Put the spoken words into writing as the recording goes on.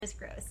It's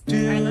gross.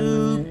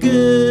 Do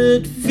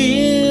good,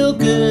 feel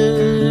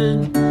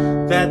good.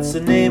 That's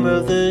the name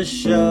of the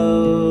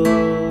show.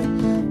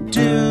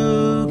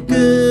 Do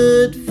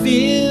good,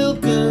 feel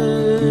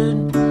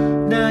good.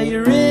 Now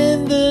you're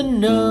in the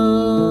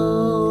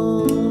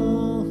know.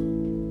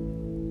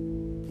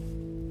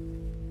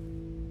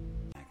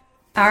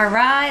 All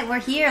right, we're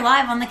here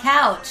live on the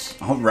couch.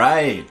 All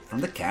right, from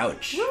the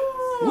couch.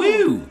 Woo!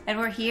 Woo! And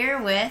we're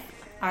here with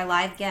our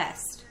live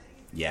guest.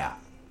 Yeah,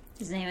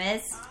 His name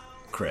is...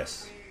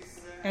 Chris.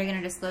 Are you going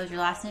to disclose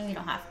your last name? You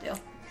don't have to.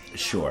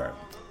 Sure.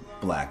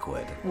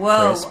 Blackwood.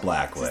 Whoa. Chris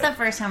Blackwood. This is the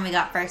first time we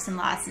got first and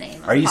last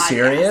name. Are you podcast.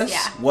 serious?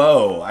 Yeah.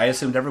 Whoa, I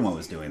assumed everyone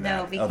was doing that.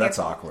 No, be that's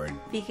careful. awkward.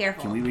 Be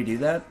careful. Can we redo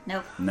that?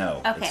 Nope.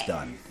 No, Okay. it's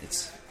done.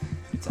 It's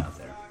out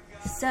there.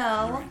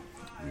 So,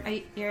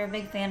 you're a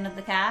big fan of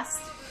the cast?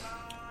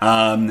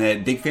 A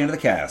big fan of the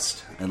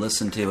cast. I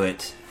listened to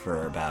it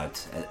for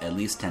about at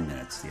least 10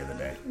 minutes the other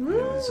day. Woo.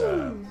 It was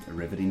a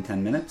riveting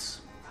 10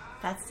 minutes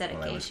That's while I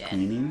was dedication.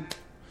 cleaning.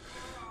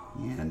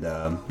 And,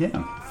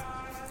 yeah.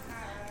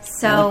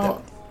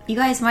 So, you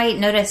guys might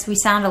notice we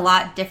sound a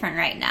lot different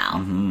right now.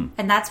 Mm-hmm.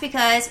 And that's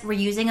because we're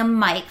using a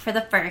mic for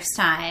the first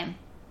time.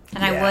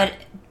 And Yeah. I would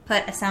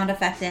put a sound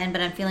effect in, but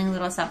I'm feeling a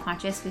little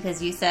self-conscious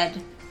because you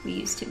said we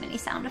use too many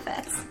sound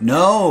effects.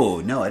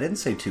 No, I didn't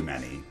say too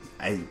many.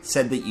 I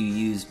said that you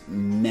used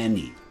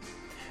many,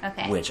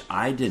 Okay. which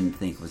I didn't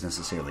think was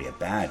necessarily a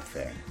bad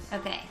thing.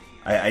 Okay.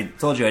 I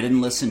told you I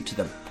didn't listen to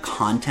the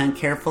content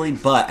carefully,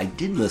 but I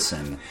did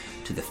listen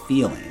to the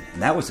feeling,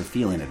 and that was a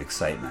feeling of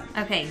excitement.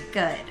 Okay,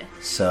 good.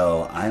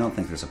 So I don't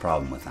think there's a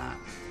problem with that.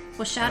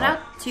 Well, shout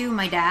out to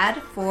my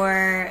dad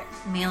for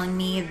mailing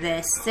me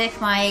this sick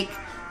mic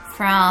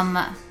from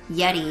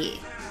Yeti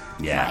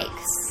Yeah.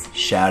 mics.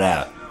 Shout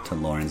out to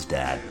Lauren's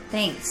dad.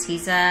 Thanks.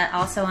 He's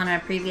also on a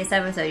previous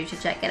episode. You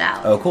should check it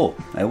out. Oh, cool.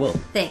 I will.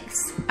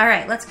 Thanks. All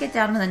right, let's get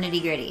down to the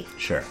nitty gritty.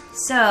 Sure.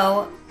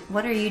 So,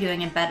 what are you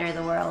doing in Better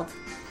the World?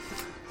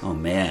 Oh,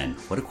 man.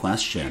 What a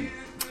question.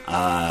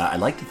 I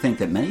like to think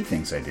that many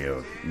things I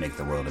do make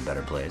the world a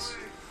better place.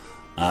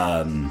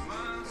 I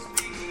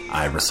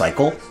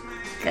recycle.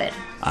 Good.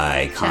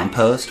 I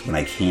compost when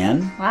I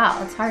can.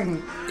 Wow, it's hard.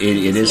 And It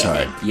is easy,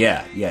 I hard. think.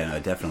 Yeah, no,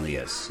 it definitely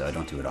is. So I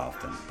don't do it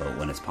often, but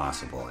when it's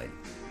possible, I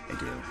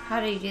do.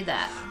 How do you do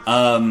that?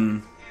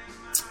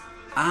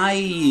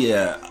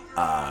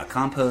 I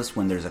compost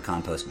when there's a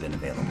compost bin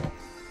available.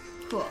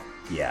 Cool.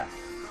 Yeah.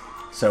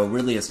 So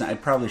really, it's not. I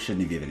probably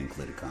shouldn't have even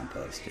included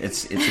compost.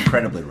 It's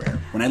incredibly rare.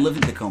 When I lived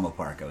in Tacoma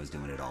Park, I was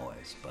doing it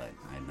always, but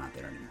I'm not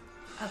there anymore.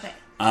 Okay.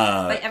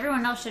 But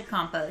everyone else should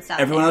compost.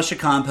 Out Everyone there. else should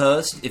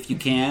compost if you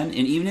can, and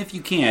even if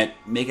you can't,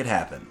 make it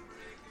happen.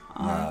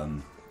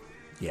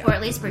 Yeah. Or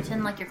at least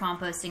pretend like you're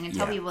composting and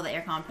tell Yeah. people that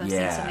you're composting, so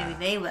Yeah. maybe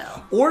they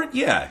will. Or,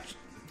 yeah,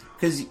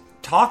 because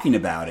talking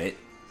about it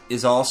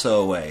is also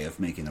a way of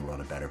making the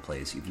world a better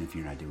place, even if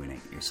you're not doing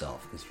it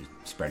yourself, because you're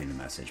spreading the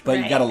message. But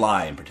you Right. got to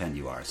lie and pretend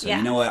you are. So Yeah.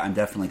 you know what? I'm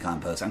definitely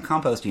composting. I'm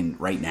composting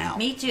right now.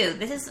 Me too.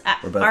 This is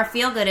We're both- our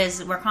feel good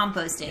is we're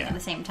composting Yeah. at the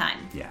same time.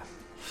 Yeah.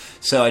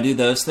 So I do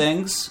those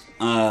things,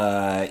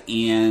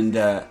 and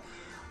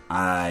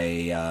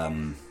I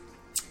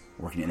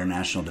work in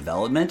international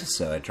development,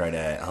 so I try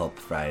to help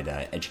provide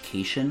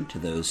education to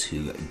those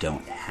who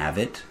don't have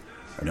it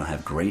or don't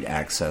have great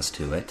access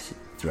to it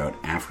throughout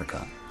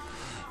Africa.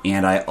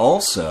 And I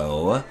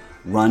also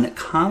run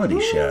comedy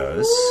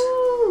shows.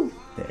 Woo!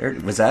 There,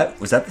 was that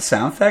the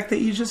sound effect that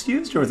you just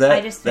used, or was that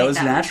I just that made was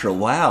that. natural?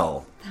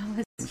 Wow,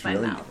 That was it my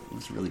really, mouth. it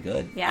was really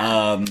good.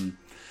 Yeah.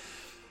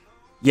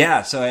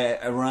 Yeah, so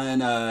I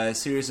run a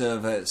series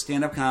of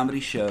stand-up comedy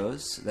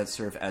shows that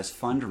serve as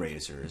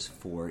fundraisers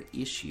for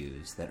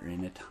issues that are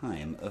in a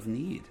time of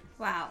need.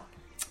 Wow.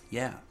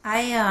 Yeah.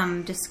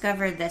 I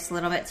discovered this a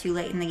little bit too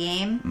late in the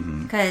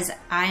game because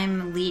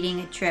I'm leading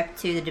a trip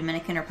to the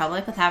Dominican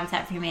Republic with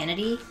Habitat for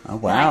Humanity. Oh,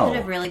 And wow. I could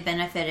have really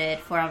benefited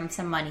from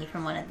some money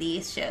from one of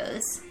these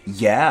shows.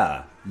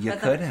 Yeah, you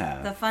But could the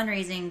have.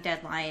 fundraising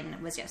deadline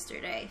was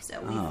yesterday, so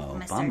we Oh,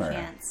 missed bummer. our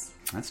chance.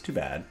 That's too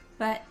bad.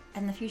 But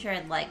in the future,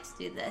 I'd like to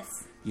do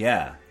this.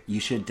 Yeah, you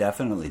should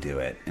definitely do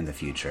it in the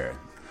future.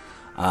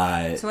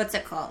 So what's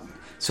it called?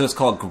 So it's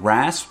called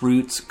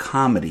Grassroots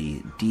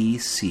Comedy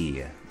DC.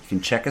 You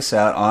can check us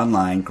out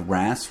online,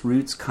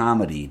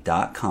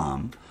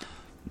 grassrootscomedy.com.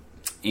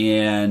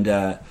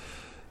 And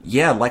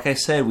yeah, like I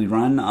said, we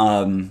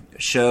run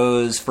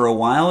shows. For a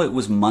while it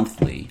was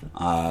monthly,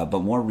 but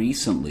more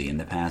recently, in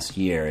the past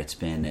year, it's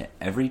been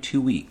every 2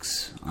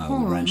 weeks. We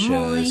run shows.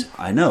 moly.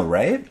 I know,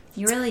 right?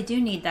 You really do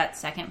need that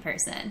second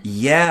person.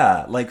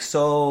 Yeah, like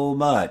so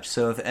much.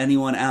 So if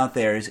anyone out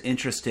there is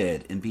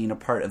interested in being a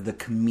part of the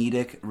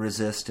comedic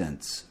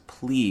resistance,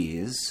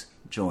 please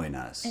join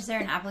us. Is there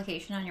an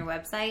application on your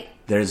website?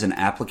 There's an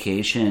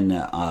application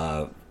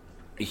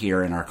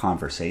here in our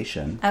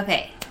conversation.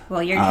 Okay.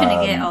 Well, you're going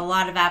to get a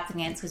lot of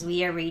applicants because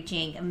we are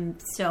reaching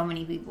so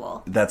many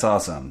people. That's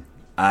awesome.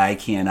 I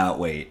cannot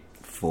wait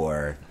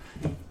for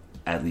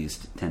at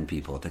least 10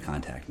 people to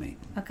contact me.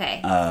 Okay.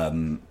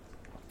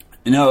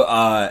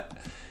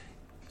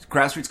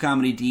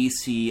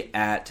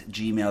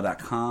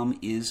 grassrootscomedydc@gmail.com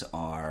is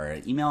our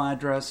email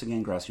address.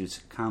 Again,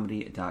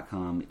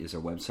 grassrootscomedy.com is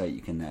our website.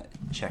 You can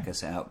check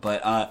us out.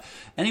 But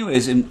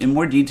anyways, in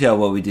more detail,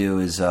 what we do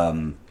is,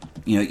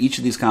 each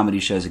of these comedy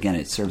shows, again,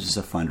 it serves as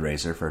a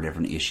fundraiser for a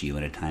different issue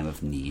in a time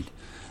of need.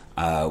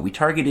 We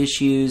target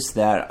issues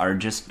that are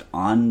just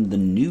on the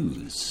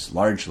news,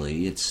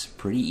 largely. It's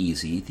pretty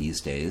easy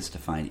these days to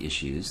find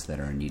issues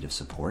that are in need of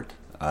support.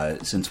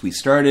 Since we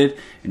started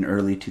in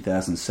early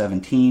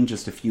 2017,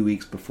 just a few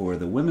weeks before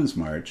the Women's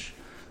March,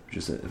 which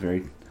is a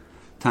very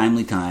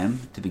timely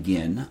time to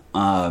begin,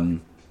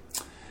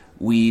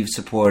 we've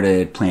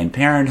supported Planned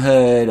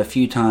Parenthood a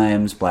few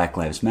times, Black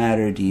Lives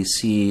Matter,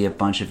 DC, a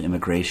bunch of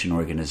immigration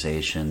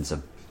organizations,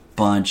 a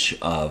bunch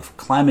of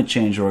climate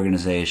change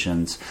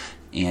organizations,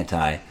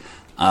 a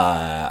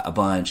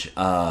bunch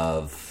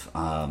of,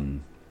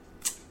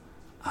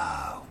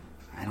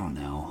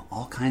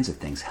 all kinds of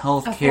things.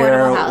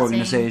 Healthcare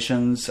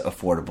organizations,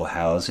 affordable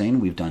housing.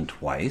 We've done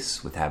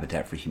twice with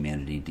Habitat for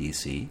Humanity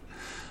DC.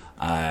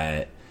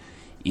 And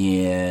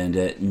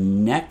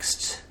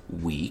next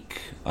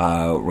week,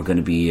 we're going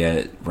to be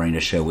running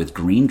a show with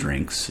Green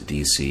Drinks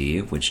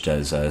DC, which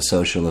does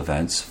social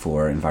events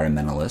for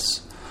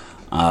environmentalists.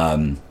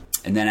 And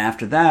then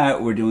after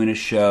that, we're doing a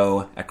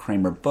show at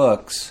Kramer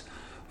Books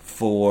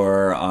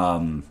for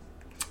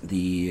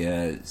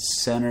the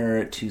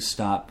Center to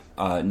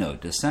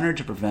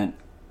Prevent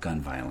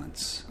Gun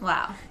Violence.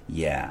 Wow.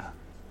 Yeah.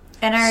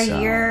 And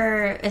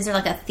is there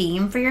like a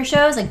theme for your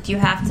shows? Like, do you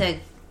have to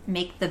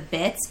make the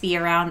bits be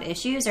around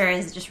issues, or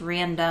is it just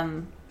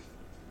random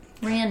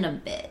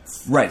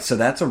bits? Right. So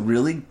that's a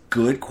really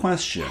good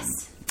question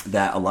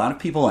that a lot of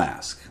people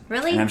ask.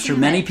 Really? And I'm sure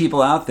many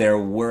people out there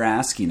were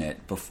asking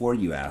it before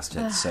you asked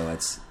it. So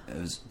it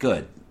was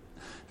good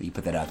that you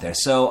put that out there.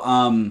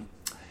 So,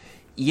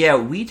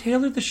 we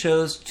tailor the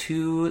shows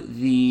to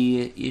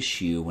the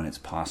issue when it's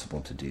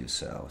possible to do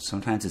so.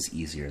 Sometimes it's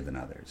easier than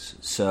others.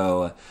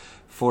 So,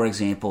 for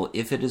example,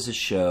 if it is a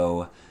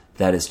show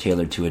that is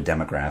tailored to a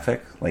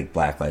demographic, like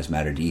Black Lives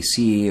Matter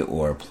DC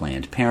or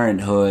Planned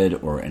Parenthood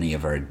or any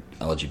of our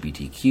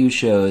LGBTQ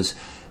shows,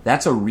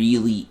 that's a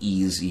really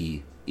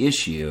easy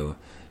issue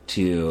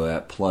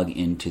to plug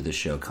into the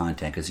show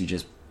content because you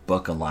just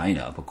book a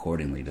lineup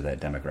accordingly to that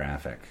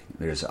demographic.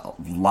 There's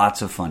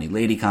lots of funny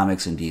lady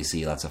comics in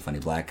DC, lots of funny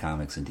black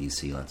comics in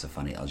DC, lots of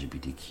funny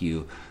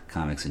LGBTQ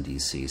comics in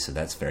DC, so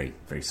that's very,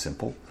 very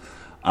simple.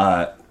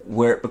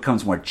 Where it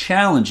becomes more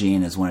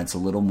challenging is when it's a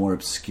little more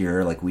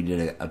obscure, like we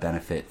did a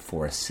benefit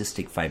for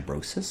cystic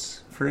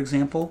fibrosis, for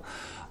example.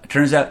 It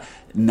turns out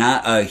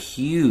not a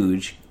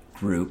huge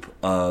group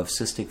of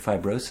cystic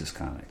fibrosis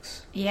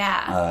comics.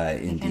 Yeah,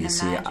 in I can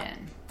DC.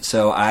 imagine.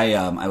 So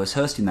I was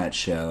hosting that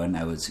show, and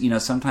I was,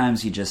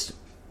 sometimes you just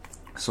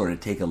sort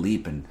of take a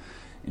leap and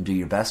do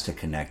your best to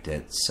connect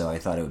it. So I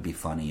thought it would be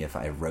funny if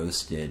I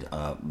roasted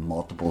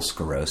multiple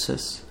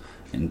sclerosis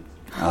in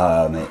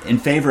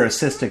favor of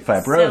cystic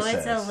fibrosis. So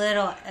it's a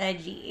little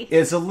edgy.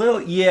 It's a little,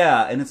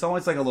 and it's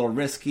always like a little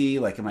risky.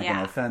 Like, am I going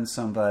to offend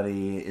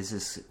somebody? Is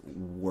this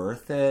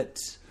worth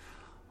it?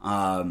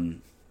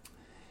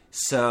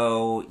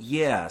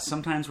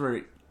 Sometimes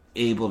we're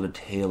able to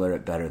tailor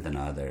it better than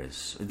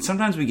others. And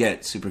sometimes we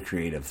get super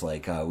creative.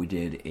 Like we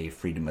did a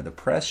Freedom of the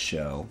Press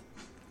show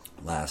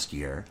last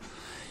year,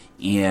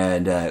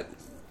 and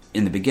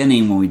in the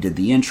beginning when we did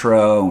the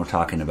intro and we're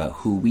talking about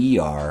who we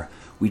are,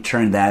 we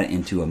turned that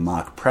into a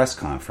mock press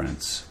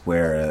conference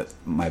where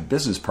my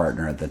business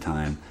partner at the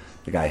time,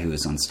 the guy who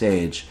was on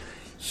stage,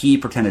 he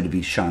pretended to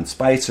be Sean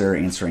Spicer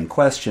answering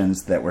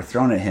questions that were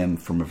thrown at him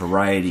from a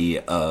variety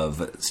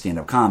of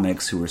stand-up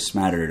comics who were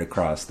smattered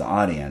across the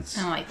audience.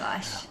 Oh my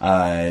gosh.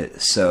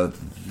 So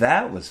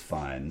that was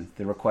fun.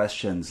 There were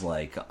questions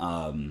like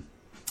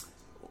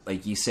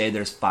you say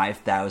there's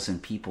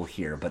 5,000 people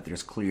here, but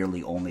there's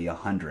clearly only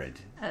 100.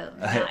 Oh,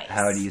 nice.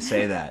 How do you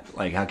say that?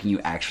 Like, how can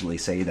you actually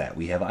say that?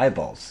 We have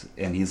eyeballs.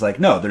 And he's like,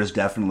 no, there's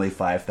definitely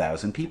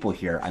 5,000 people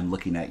here. I'm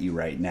looking at you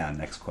right now.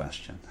 Next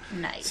question.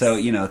 Nice. So,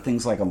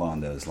 things like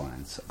along those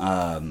lines.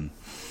 And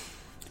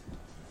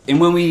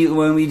when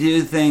we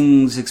do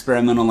things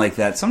experimental like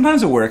that,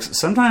 sometimes it works,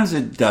 sometimes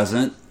it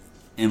doesn't,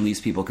 and leaves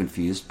people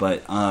confused.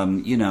 But,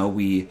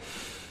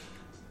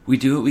 we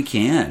do what we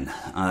can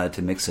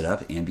to mix it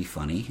up and be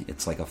funny.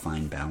 It's like a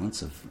fine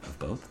balance of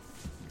both.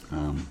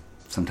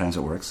 Sometimes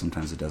it works,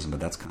 sometimes it doesn't, but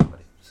that's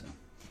comedy. So.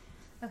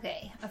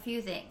 Okay, a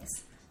few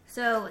things.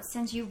 So,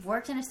 since you've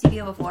worked in a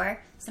studio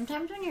before,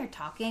 sometimes when you're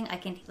talking, I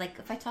can,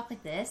 if I talk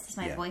like this, does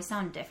my voice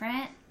sound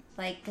different?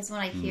 Because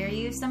when I hear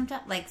you,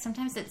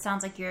 sometimes it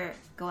sounds like you're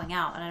going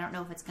out, and I don't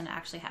know if it's going to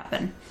actually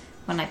happen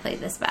when I play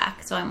this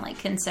back, so I'm,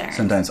 concerned.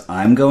 Sometimes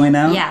I'm going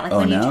out? Yeah,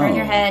 when you turn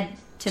your head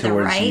to the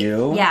right.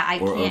 You? Yeah, I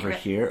or can't. Over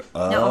here?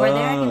 No, over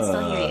there I can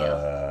still hear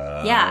you.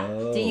 Yeah,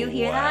 do you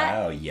hear that?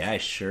 Wow, yeah, I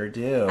sure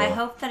do. I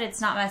hope that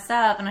it's not messed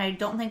up, and I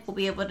don't think we'll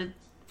be able to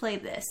play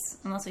this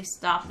unless we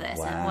stop this,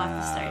 and we'll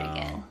have to start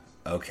again.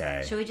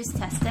 Okay. Should we just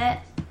test it?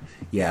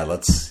 Yeah,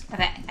 let's.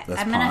 Okay, let's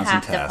I'm gonna pause have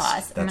and test. to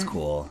pause. That's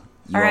cool.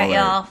 All right,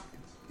 y'all.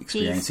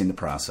 Experiencing the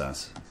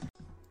process.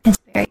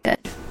 Conspiracy Very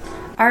good.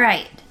 All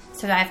right.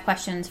 So I have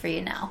questions for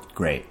you now.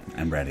 Great.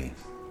 I'm ready.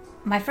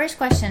 My first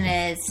question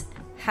is,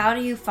 how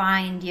do you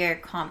find your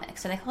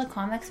comics? Are they called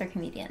comics or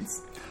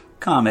comedians?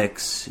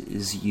 Comics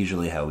is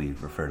usually how we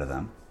refer to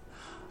them,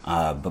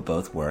 but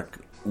both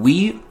work.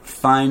 We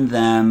find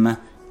them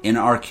in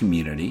our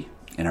community,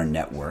 in our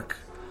network.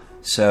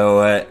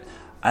 So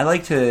I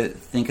like to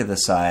think of the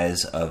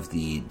size of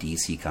the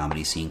DC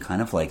comedy scene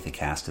kind of like the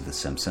cast of The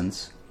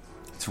Simpsons.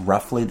 It's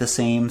roughly the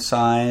same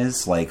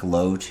size, like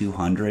low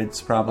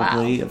 200s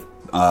probably,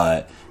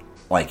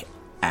 like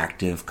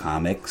active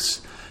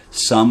comics.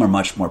 Some are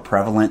much more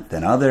prevalent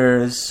than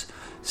others.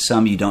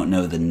 Some you don't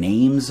know the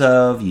names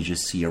of, you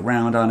just see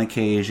around on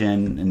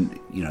occasion.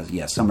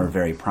 And, some are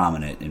very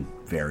prominent and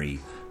very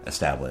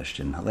established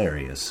and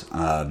hilarious.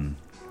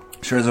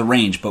 Sure, there's a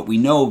range, but we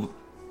know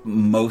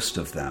most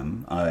of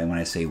them. And when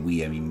I say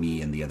we, I mean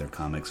me and the other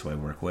comics who I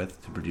work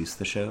with to produce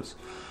the shows.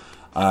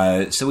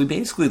 So we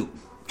basically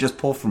just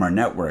pull from our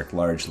network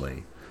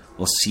largely.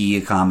 We'll see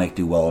a comic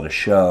do well at a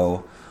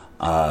show,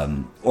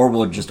 or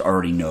we'll just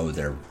already know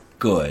they're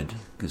good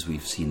because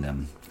we've seen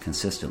them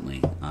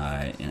consistently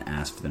and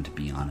ask for them to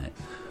be on it.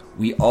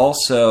 We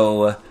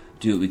also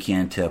do what we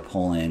can to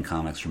pull in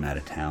comics from out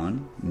of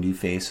town, new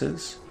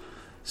faces.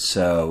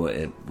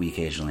 So we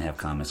occasionally have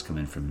comics come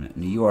in from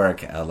New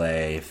York,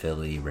 LA,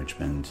 Philly,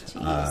 Richmond,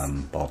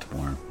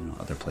 Baltimore,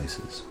 other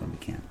places when we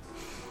can.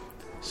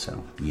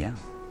 So, yeah.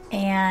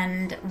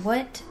 And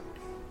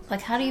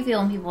how do you feel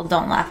when people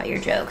don't laugh at your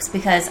jokes?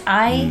 Because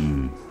I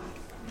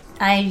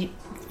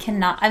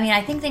cannot,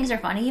 I think things are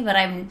funny, but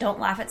I don't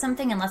laugh at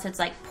something unless it's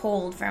like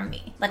pulled from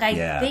me. Like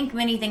I think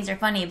many things are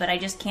funny, but I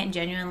just can't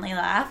genuinely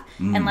laugh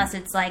unless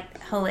it's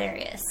like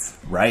hilarious.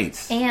 Right.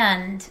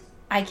 And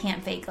I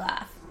can't fake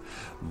laugh.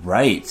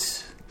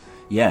 Right.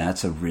 Yeah,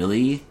 that's a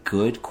really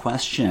good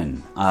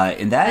question.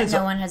 And that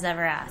no one has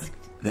ever asked.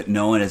 That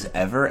no one has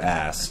ever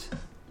asked,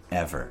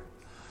 ever.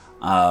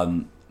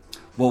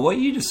 Well, what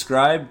you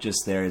described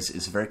just there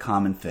is a very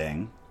common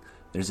thing.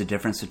 There's a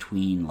difference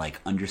between like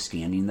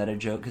understanding that a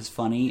joke is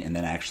funny and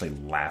then actually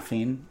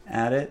laughing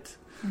at it.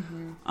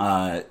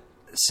 Mm-hmm.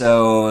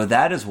 So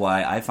that is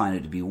why I find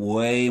it to be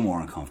way more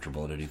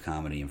uncomfortable to do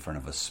comedy in front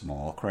of a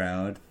small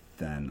crowd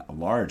than a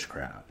large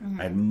crowd.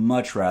 Mm-hmm. I'd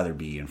much rather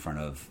be in front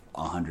of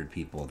 100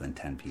 people than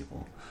 10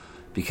 people.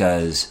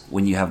 Because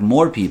when you have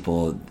more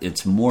people,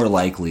 it's more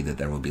likely that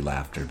there will be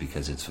laughter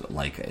because it's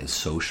like a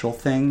social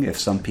thing. If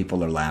some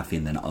people are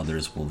laughing, then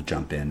others will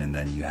jump in, and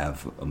then you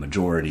have a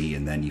majority,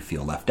 and then you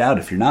feel left out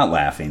if you're not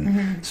laughing.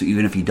 Mm-hmm. So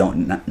even if you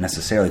don't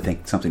necessarily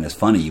think something is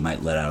funny, you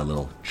might let out a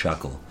little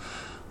chuckle.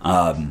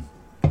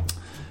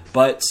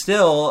 But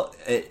still,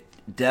 it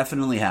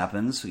definitely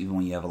happens, even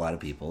when you have a lot of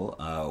people,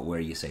 where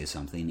you say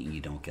something and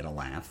you don't get a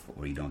laugh,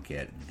 or you don't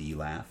get the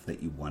laugh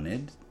that you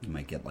wanted. You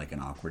might get like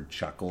an awkward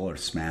chuckle or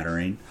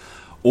smattering,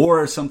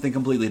 or something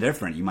completely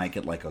different. You might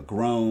get like a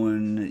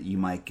groan. You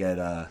might get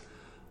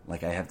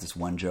like I have this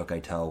one joke I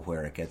tell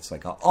where it gets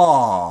like a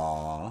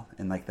 "aww,"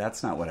 and like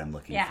that's not what I'm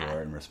looking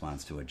for in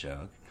response to a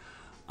joke.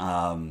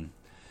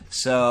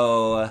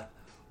 So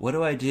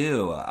what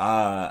do?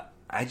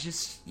 I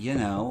just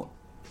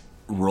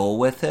roll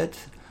with it.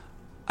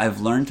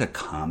 I've learned to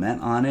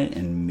comment on it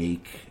and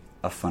make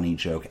a funny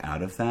joke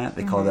out of that.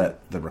 They call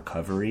that the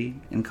recovery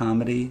in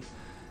comedy.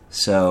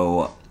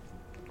 So,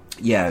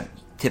 yeah,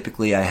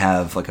 typically I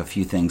have like a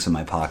few things in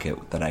my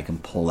pocket that I can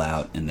pull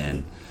out and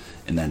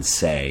then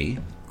say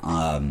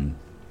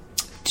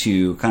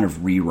to kind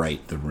of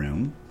rewrite the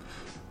room.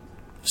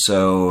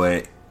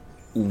 So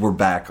we're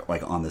back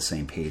like on the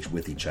same page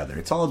with each other.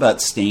 It's all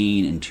about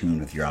staying in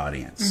tune with your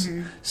audience.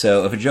 Mm-hmm.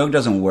 So if a joke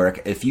doesn't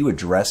work, if you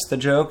address the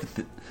joke,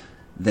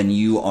 then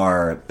you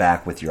are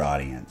back with your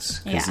audience.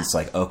 Because it's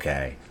like,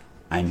 okay,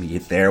 I'm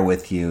there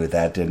with you.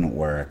 That didn't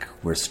work.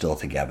 We're still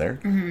together.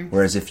 Mm-hmm.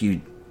 Whereas if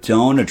you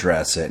don't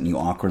address it and you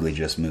awkwardly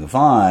just move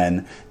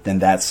on, then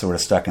that's sort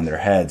of stuck in their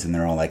heads. And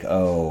they're all like,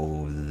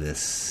 oh,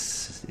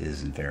 this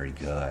isn't very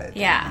good.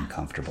 Yeah. And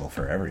uncomfortable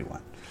for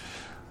everyone.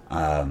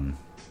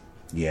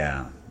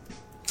 Yeah.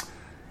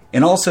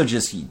 And also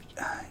just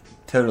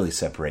totally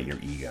separate your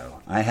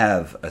ego. I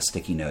have a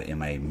sticky note in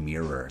my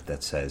mirror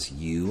that says,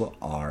 you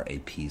are a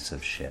piece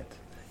of shit.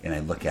 And I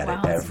look at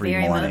it every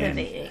morning.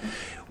 Motivating.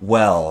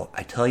 Well,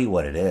 I tell you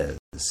what it is.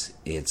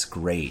 It's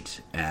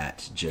great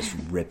at just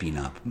ripping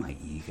up my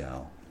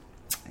ego.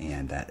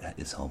 And that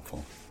is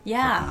helpful for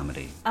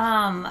comedy.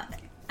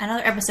 In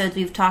other episodes,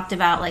 we've talked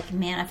about like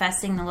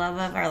manifesting the love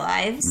of our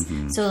lives.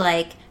 Mm-hmm. So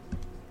like,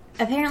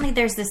 apparently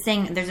there's this 3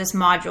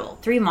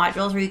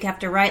 modules where you have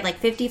to write like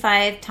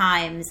 55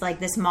 times like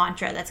this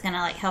mantra that's going to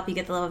like help you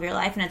get the love of your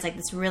life. And it's like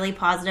this really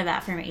positive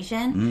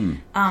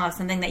affirmation of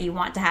something that you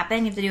want to happen.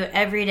 You have to do it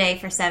every day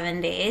for 7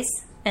 days,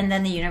 and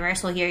then the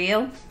universe will hear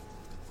you.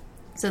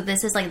 So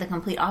this is like the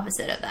complete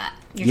opposite of that.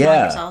 You're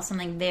telling yourself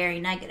something very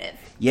negative.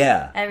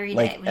 Yeah. Every day.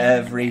 Like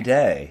every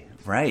day.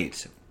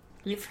 Right.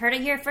 You've heard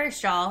it here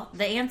first, y'all.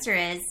 The answer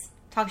is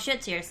talk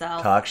shit to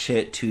yourself. Talk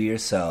shit to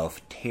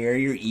yourself. Tear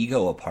your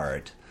ego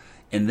apart.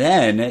 And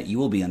then you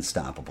will be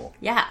unstoppable.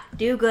 Yeah.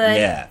 Do good.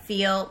 Yeah.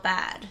 Feel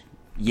bad.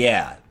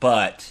 Yeah,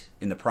 but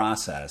in the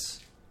process,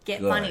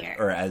 Get funnier.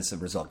 Or as a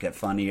result, get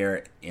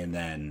funnier, and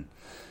then,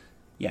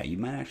 yeah, you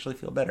might actually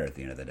feel better at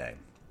the end of the day.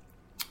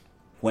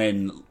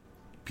 When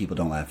people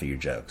don't laugh at your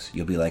jokes,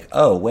 you'll be like,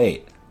 oh,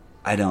 wait,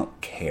 I don't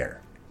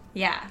care.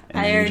 Yeah, And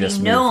I then you already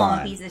just know move I'm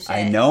a on. piece of shit.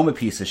 I know I'm a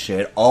piece of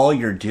shit. All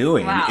you're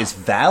doing Wow. is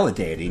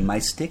validating my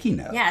sticky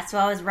note. Yeah, so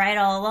I was right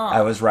all along.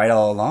 I was right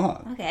all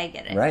along. Okay, I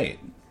get it. Right.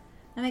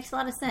 That makes a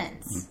lot of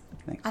sense.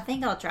 Thanks. I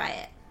think I'll try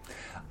it.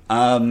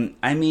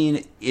 I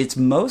mean, it's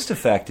most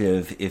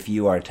effective if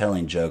you are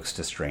telling jokes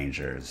to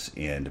strangers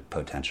and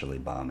potentially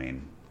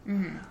bombing.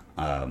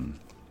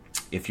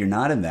 If you're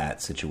not in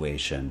that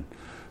situation,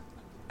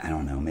 I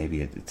don't know,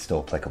 maybe it's still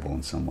applicable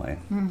in some way.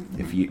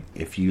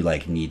 If you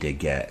like need to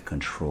get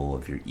control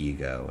of your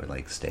ego or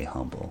like stay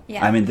humble.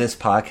 Yeah. I mean, this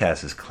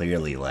podcast is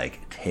clearly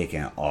like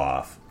taking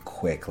off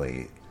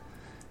quickly.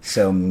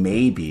 So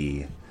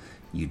maybe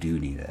you do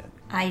need it.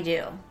 I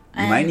do.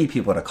 You might need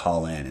people to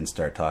call in and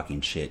start talking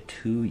shit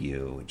to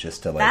you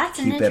just to like That's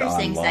keep an it on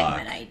interesting lock.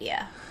 segment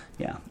idea.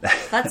 Yeah.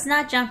 Let's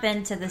not jump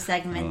into the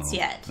segments Oh,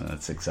 yet.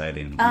 That's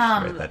exciting. We should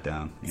write that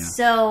down. Yeah.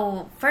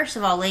 So, first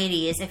of all,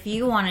 ladies, if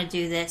you want to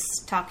do this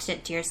talk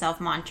shit to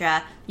yourself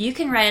mantra, you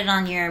can write it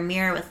on your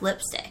mirror with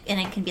lipstick. And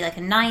it can be like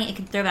it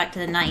can throw back to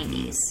the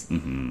 90s.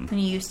 When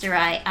you used to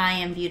write, I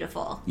am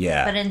beautiful.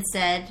 Yeah. But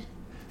instead...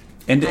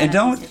 And piece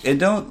of shit.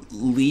 don't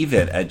leave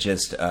it at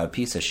just a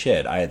piece of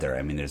shit either.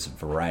 I mean, there's a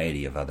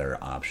variety of other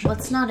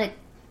options.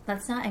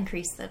 Let's not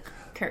increase the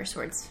curse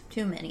words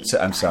too many. So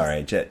I'm times.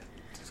 sorry,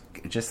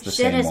 just the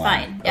Shit same is one.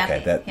 fine. Yeah, Okay,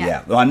 okay, yeah.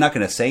 yeah. Well, I'm not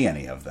going to say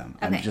any of them.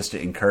 I'm Okay. just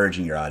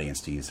encouraging your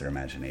audience to use their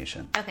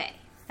imagination. Okay,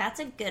 that's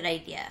a good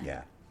idea.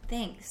 Yeah,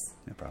 Thanks.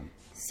 no problem.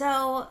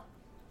 So,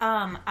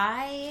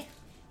 I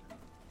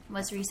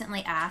was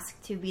recently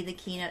asked to be the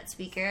keynote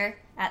speaker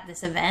at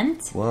this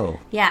event. Whoa.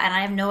 Yeah, and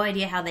I have no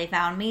idea how they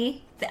found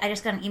me. I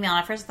just got an email.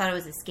 At first, I thought it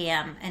was a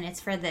scam, and it's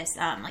for this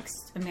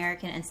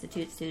American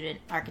Institute Student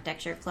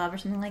Architecture Club or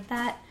something like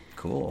that.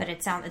 Cool. But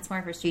it's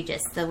more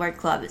prestigious. The word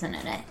club isn't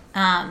in it.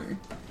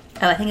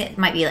 I think it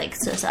might be like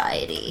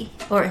society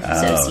or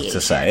association.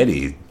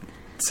 Society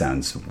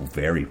sounds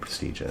very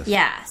prestigious.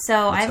 Yeah,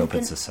 so Let's I've hope been.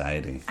 it's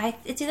society.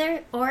 It's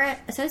either or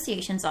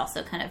association's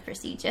also kind of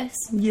prestigious.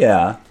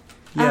 Yeah.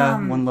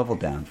 Yeah, one level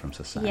down from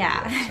society.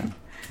 Yeah.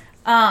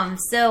 I'd say.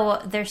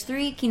 So there's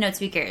 3 keynote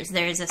speakers.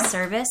 There's a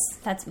service.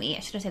 That's me. I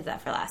should have saved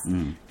that for last.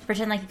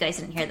 Pretend like you guys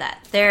didn't hear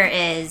that. There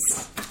is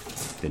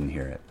Didn't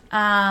hear it.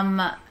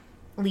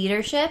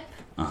 leadership,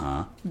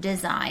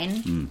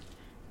 design,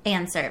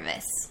 and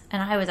service.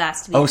 And I was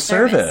asked to be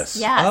service.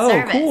 Yeah, Oh,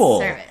 service. cool.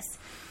 Service.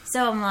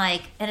 So I'm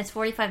like, and it's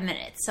 45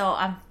 minutes. So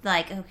I'm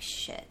like, oh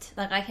shit.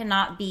 Like I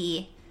cannot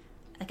be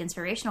like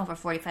inspirational for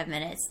 45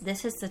 minutes.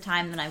 This is the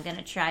time that I'm going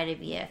to try to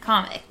be a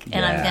comic.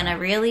 And I'm Yeah. going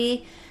to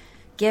really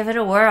give it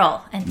a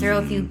whirl and throw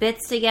a few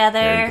bits together.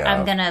 There you go.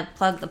 I'm going to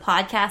plug the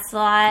podcast a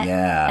lot.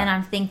 Yeah. And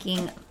I'm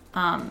thinking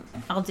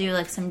I'll do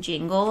like some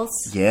jingles.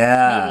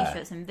 Yeah. Maybe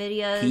show some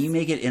videos. Can you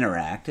make it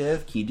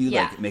interactive? Can you do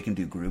Yeah. like make them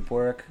do group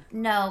work?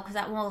 No, because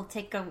that will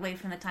take away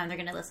from the time they're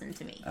going to listen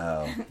to me.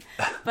 Oh,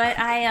 But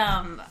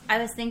I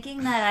was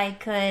thinking that I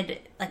could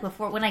like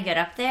before when I get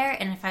up there,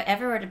 and if I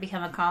ever were to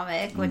become a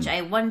comic, which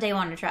I one day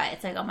want to try,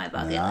 it's like on my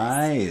bucket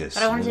nice. list.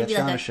 But I wanted We'll to be get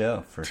you like on a a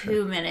show for sure.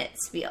 2-minute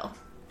spiel,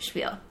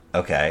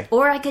 Okay.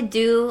 or I could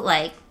do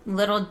like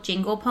little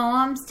jingle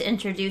poems to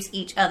introduce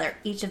each of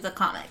the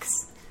comics.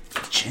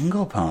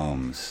 Jingle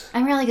poems.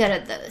 I'm really good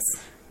at those.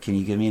 Can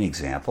you give me an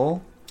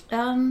example?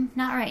 Not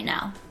right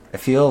now. I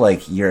feel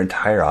like your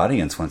entire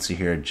audience wants to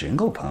hear a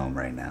jingle poem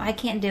right now. I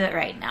can't do it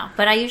right now.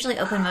 But I usually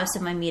open most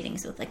of my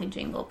meetings with like a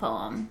jingle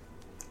poem.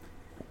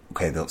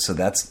 Okay, so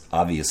that's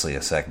obviously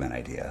a segment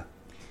idea.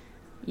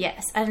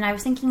 Yes, and I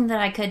was thinking that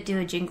I could do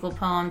a jingle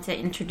poem to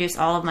introduce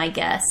all of my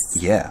guests.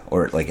 Yeah,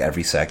 or like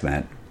every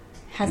segment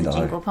Has a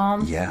jingle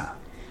poem? Yeah,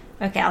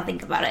 Okay, I'll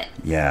think about it.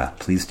 yeah.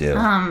 Please do.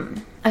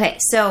 Okay,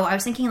 so I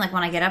was thinking like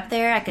when I get up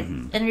there, I could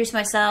introduce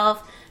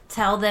myself,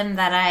 tell them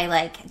that I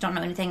like don't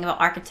know anything about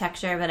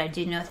architecture, but I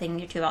do know a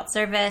thing or two about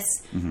service.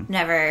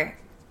 Never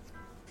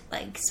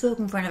like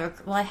spoken in front of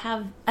a. Well,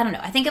 I don't know.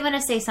 I think I'm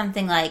gonna say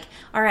something like,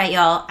 "All right,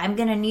 y'all, I'm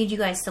gonna need you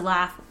guys to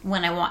laugh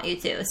when I want you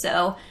to.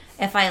 So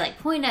if I like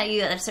point at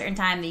you at a certain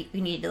time, you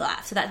need to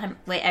laugh. So that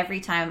way, every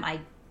time I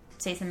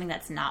say something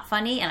that's not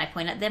funny and I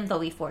point at them, they'll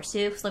be forced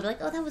to. So they'll be like,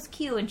 "Oh, that was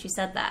cute," when she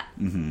said that.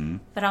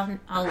 But I'll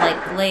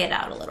like lay it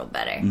out a little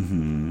better.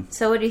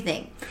 So what do you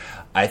think?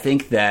 I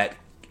think that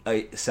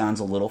it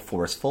sounds a little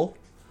forceful.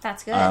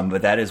 That's good.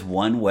 But that is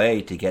one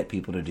way to get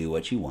people to do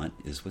what you want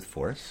is with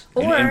force.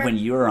 Or- and when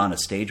you're on a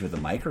stage with a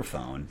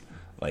microphone,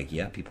 like,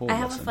 yeah, people will I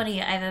have listen.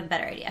 I have a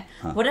better idea.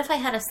 What if I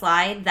had a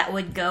slide that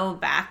would go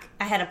back?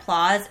 I had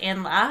applause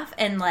and laugh,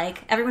 and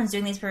like everyone's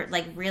doing these for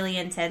like really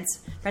intense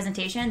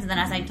presentations, and then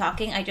as I'm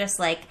talking, I just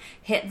like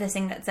hit this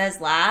thing that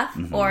says laugh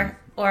or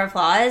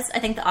applause. I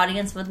think the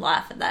audience would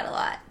laugh at that a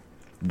lot.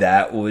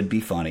 That would be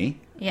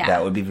funny. Yeah.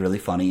 That would be really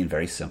funny and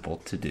very simple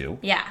to do.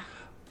 Yeah.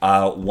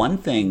 One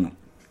thing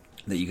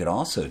that you could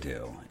also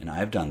do, and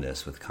I've done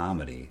this with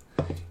comedy,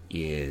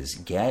 is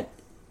get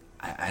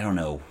I don't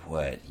know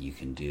what you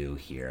can do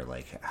here,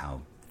 like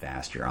how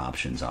vast your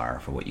options are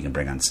for what you can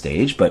bring on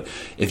stage. But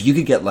if you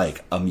could get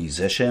like a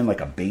musician,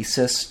 like a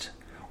bassist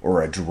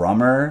or a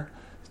drummer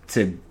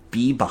to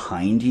be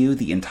behind you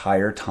the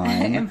entire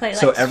time. And play,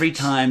 so like, every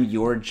time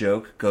your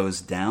joke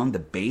goes down, the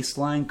bass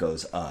line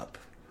goes up.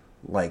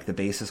 Like the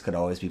bassist could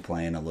always be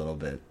playing a little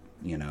bit,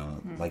 you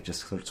know, like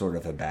just sort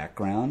of a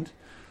background.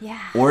 Yeah.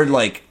 Or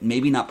like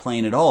maybe not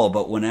playing at all,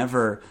 but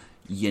whenever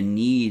you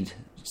need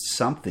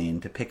something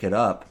to pick it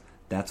up,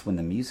 that's when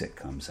the music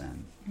comes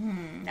in.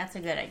 That's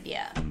a good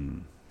idea.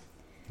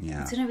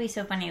 Yeah. It's gonna be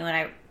so funny when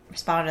I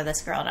respond to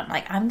this girl and I'm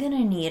like, I'm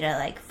gonna need a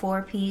like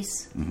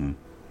 4-piece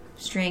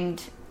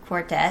stringed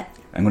quartet.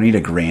 I'm going to need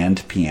a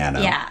grand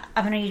piano. Yeah,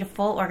 I'm gonna need a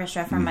full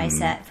orchestra for my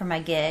set for my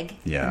gig.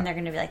 Yeah. And they're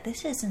gonna be like,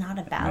 this is not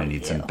about I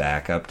need you. some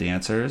backup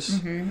dancers.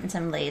 And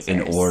some lasers.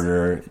 In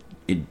order,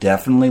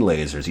 definitely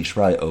lasers. You should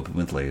probably open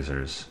with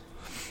lasers.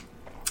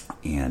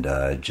 And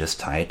just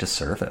tie it to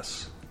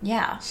service.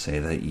 Yeah. Say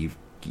that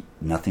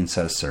nothing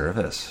says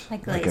service.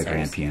 Like a lasers.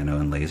 grand piano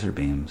and laser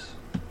beams.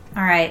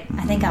 All right.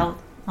 I think I'll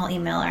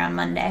email her on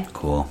Monday.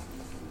 Cool.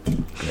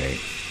 Great.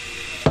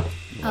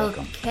 You're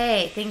welcome.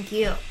 Okay, thank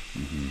you.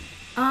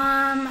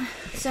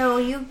 So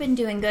you've been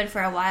doing good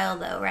for a while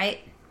though, right?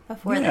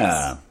 Before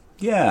this.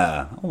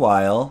 Yeah, a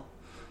while.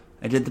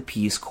 I did the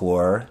Peace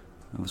Corps.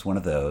 It was one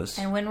of those.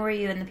 And when were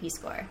you in the Peace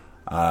Corps?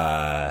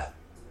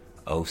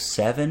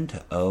 07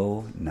 to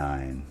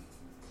 09.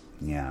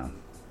 Yeah.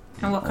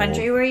 And what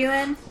country were you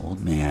in?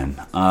 Old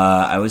man.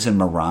 I was in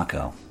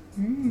Morocco.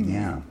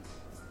 Yeah.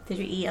 Did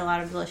you eat a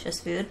lot of delicious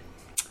food?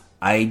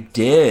 I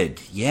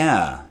did.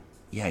 Yeah.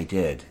 Yeah, I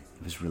did.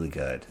 It was really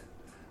good.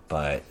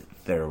 But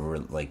there were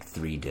like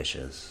 3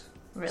 dishes.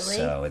 Really?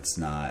 So it's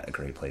not a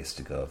great place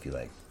to go if you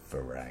like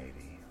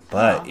variety.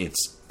 But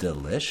it's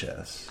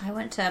delicious. I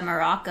went to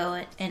Morocco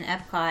in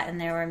Epcot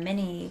and there were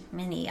many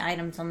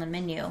items on the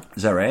menu.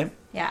 Is that right?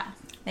 Yeah.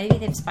 Maybe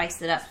they've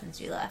spiced it up since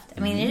you left.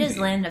 I mean, it is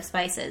land of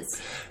spices.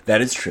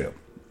 That is true.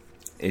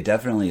 It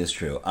definitely is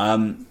true.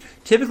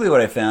 Typically what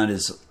I found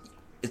is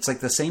it's like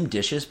the same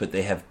dishes, but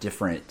they have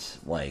different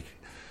like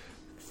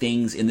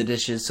things in the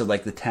dishes. So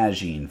like the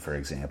tagine, for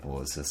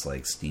example, is this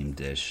like steamed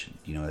dish.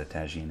 Do you know what a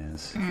tagine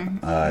is?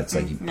 It's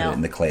like you put it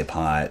in the clay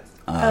pot.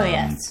 Oh,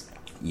 yes.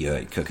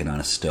 You cook it on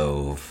a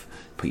stove,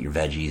 put your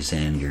veggies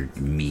in, your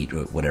meat,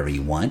 whatever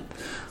you want.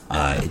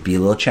 It'd be a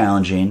little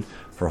challenging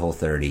for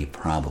Whole30,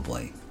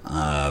 probably.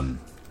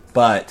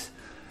 But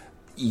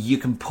you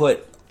can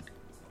put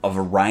a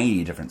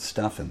variety of different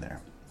stuff in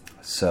there.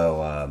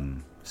 So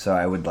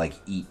I would like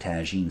eat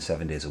tagine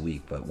 7 days a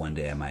week, but one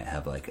day I might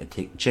have like a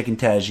chicken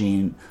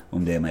tagine,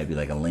 one day it might be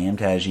like a lamb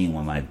tagine,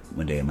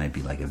 one day it might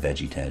be like a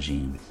veggie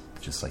tagine,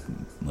 just like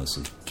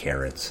mostly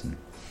carrots and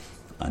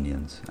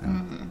onions.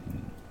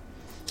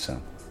 So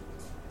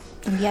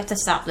You have to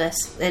stop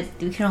this.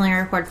 You can only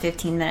record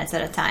 15 minutes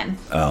at a time.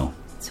 Oh.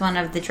 It's one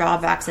of the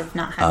drawbacks of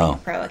not having a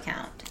pro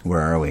account. Where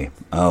are we?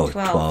 Oh,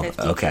 12.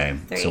 Okay.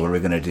 3. So what are we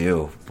going to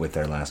do with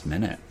our last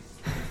minute?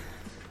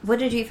 What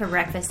did you eat for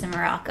breakfast in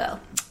Morocco?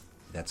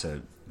 That's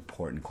an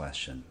important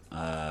question.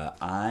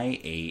 I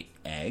ate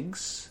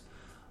eggs,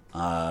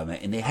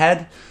 and they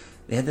had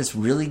this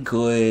really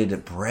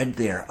good bread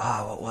there.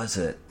 Oh, what was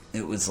it?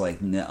 It was like,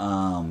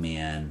 oh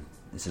man,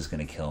 this is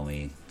going to kill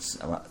me.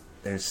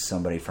 There's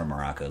somebody from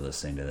Morocco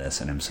listening to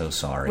this, and I'm so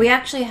sorry. We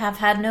actually have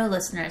had no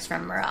listeners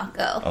from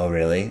Morocco. Oh,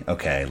 really?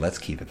 Okay, let's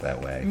keep it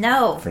that way.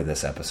 No. For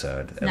this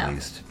episode, at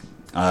least.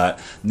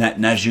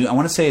 Najum, I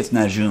want to say it's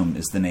Najum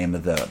is the name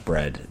of the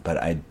bread, but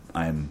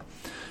I'm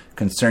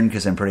concerned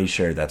because I'm pretty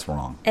sure that's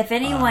wrong. If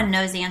anyone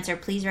knows the answer,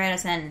 please write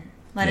us in.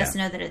 Let us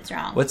know that it's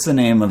wrong. What's the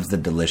name of the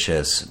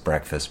delicious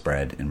breakfast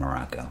bread in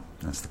Morocco?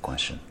 That's the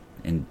question.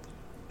 And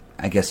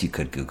I guess you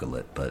could Google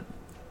it, but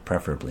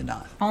preferably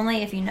not.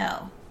 Only if you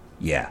know.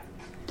 Yeah.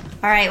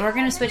 All right, we're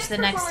going to switch to the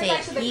next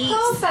tape. The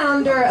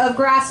co-founder of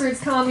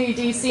Grassroots Comedy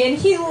DC, and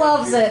he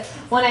loves it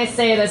when I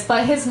say this,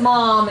 but his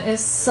mom is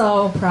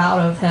so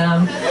proud of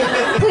him.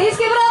 Please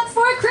give it up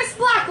for Chris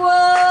Blackwood!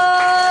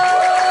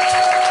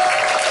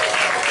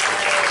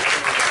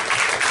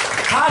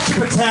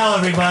 Asha Patel,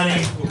 everybody.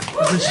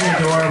 Isn't she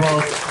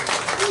adorable?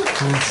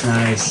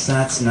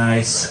 That's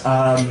nice.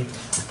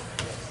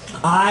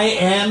 I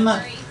am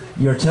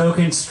your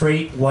token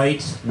straight,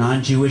 white,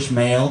 non-Jewish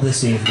male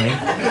this evening.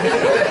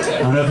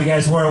 I don't know if you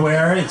guys were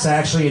aware, it's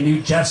actually a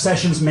new Jeff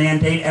Sessions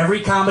mandate.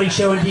 Every comedy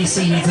show in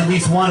DC needs at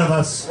least one of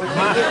us.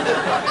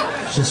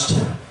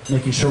 Just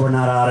making sure we're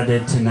not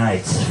audited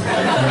tonight.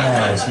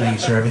 Yeah, just making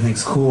sure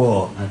everything's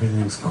cool.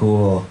 Everything's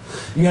cool.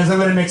 You guys, I'm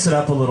going to mix it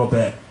up a little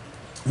bit.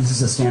 This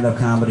is a stand-up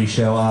comedy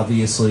show,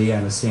 obviously.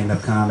 I'm a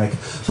stand-up comic.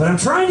 But I'm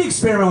trying to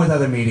experiment with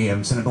other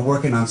mediums, and I've been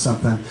working on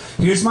something.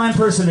 Here's my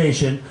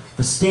impersonation of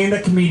a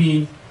stand-up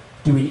comedian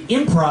doing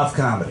improv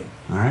comedy.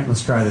 All right,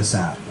 let's try this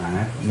out. All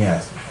right?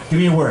 Yes. Give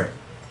me a word.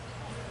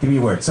 Give me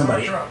a word.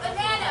 Somebody.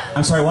 Banana.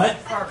 I'm sorry, what?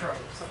 Fire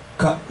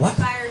truck. What?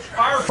 Fire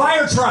truck.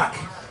 Fire truck.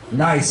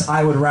 Nice.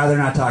 I would rather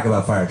not talk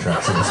about fire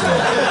trucks in this way.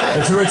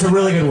 It's a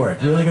really good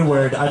word. Really good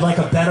word. I'd like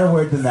a better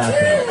word than that,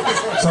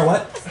 though. So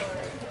what?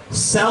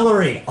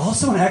 Celery,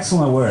 also an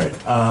excellent word.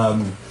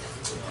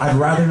 I'd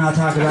rather not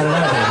talk about it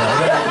either,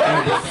 though.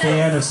 I'm a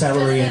fan of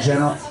celery in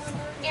general.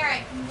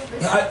 Eric.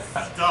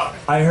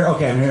 I heard,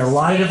 okay, I'm hearing a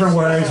lot of different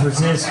words.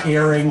 Resist,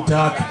 earring,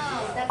 duck.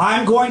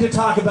 I'm going to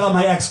talk about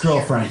my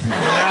ex-girlfriend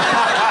tonight.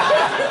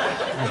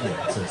 Okay,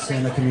 so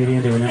stand-up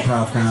comedian doing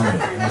improv comedy.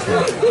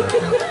 Okay.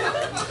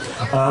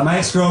 My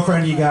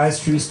ex-girlfriend, you guys,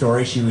 true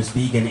story, she was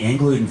vegan and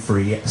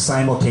gluten-free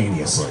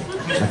simultaneously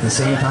at the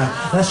same time.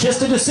 That's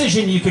just a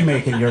decision you can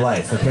make in your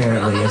life,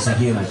 apparently, as a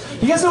human.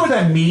 You guys know what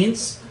that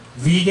means?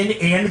 Vegan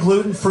and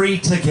gluten-free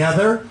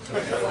together?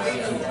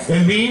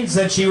 It means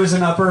that she was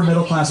an upper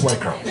middle-class white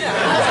girl.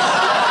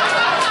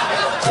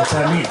 That's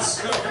what that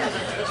means.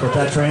 That's what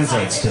that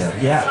translates to.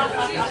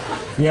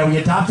 Yeah, we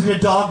adopted a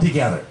dog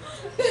together.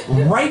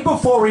 Right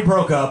before we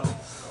broke up,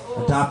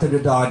 adopted a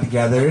dog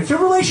together. If your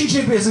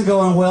relationship isn't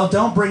going well,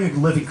 don't bring a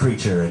living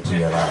creature into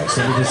your life.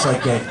 So you just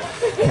like get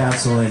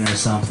counseling or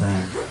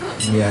something.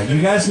 Yeah,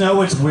 you guys know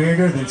what's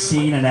weirder than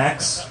seeing an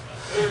ex?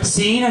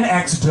 Seeing an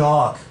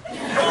ex-dog.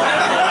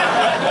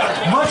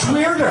 Much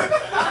weirder.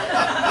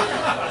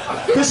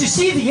 Because you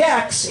see the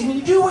ex, and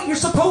you do what you're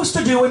supposed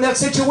to do in that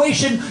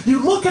situation. You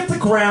look at the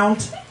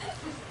ground.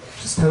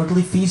 It's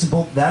totally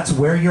feasible. That's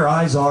where your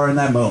eyes are in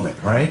that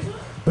moment, right?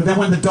 But then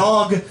when the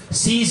dog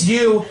sees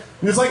you,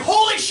 and it's like,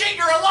 holy shit,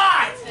 you're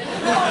alive!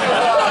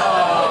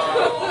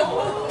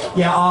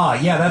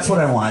 Yeah, that's what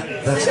I want.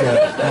 That's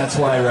good. That's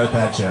why I wrote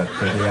that joke,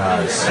 for the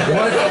odds.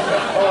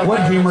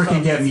 What humor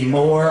can get me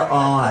more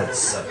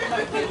odds?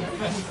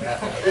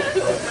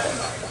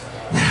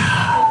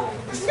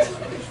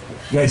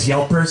 You guys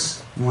Yelpers?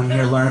 You want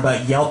to learn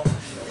about Yelp?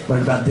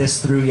 Learn about this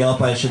through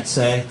Yelp, I should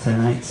say,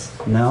 tonight?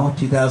 No?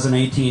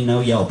 2018,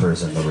 no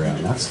Yelpers in the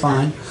room. That's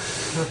fine.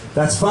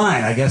 That's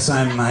fine. I guess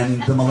I'm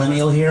the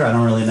millennial here. I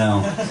don't really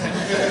know.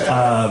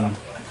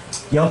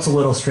 Yelp's a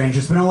little strange.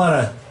 There's been a lot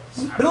of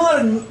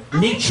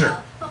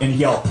nature in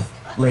Yelp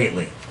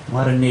lately. A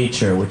lot of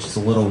nature, which is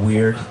a little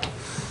weird.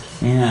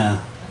 Yeah.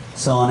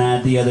 Saw an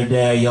ad the other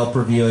day, Yelp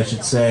review, I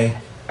should say.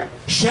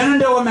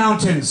 Shenandoah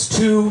Mountains,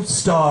 2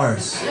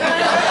 stars.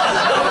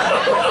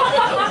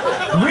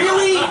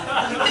 Really?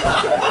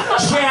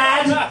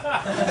 Chad,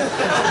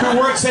 who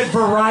works at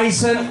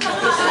Verizon,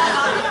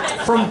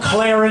 from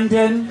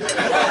Clarendon.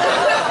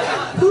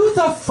 Who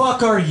the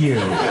fuck are you,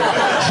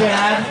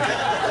 Chad?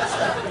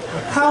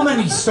 How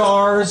many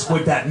stars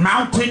would that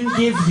mountain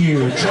give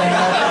you,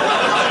 Chad?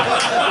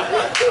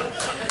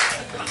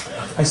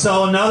 I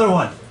saw another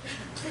one.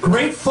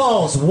 Great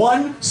Falls,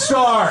 1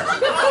 star.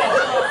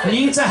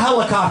 Needs a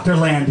helicopter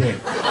landing.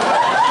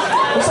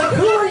 I was like,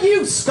 who are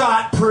you,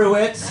 Scott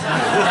Pruitt?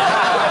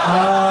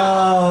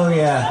 Oh,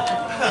 yeah.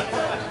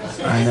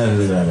 I know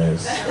who that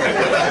is.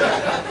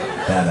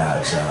 That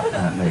adds up.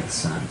 That makes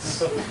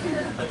sense.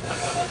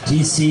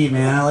 DC,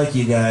 man, I like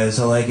you guys.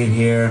 I like it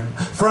here.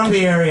 From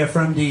the area,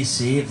 from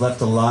DC. I've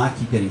left a lot.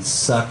 Keep getting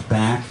sucked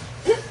back.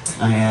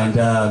 And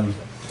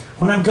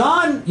when I'm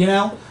gone, you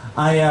know,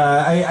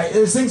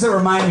 there's things that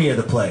remind me of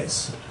the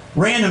place.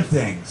 Random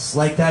things,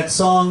 like that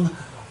song,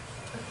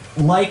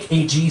 Like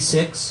a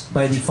G6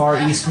 by the Far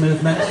East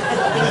Movement.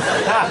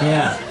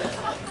 Yeah.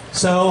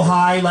 So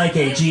high like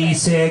a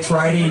G6,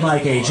 riding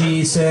like a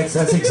G6.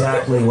 That's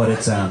exactly what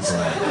it sounds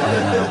like. You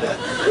know?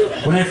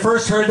 When I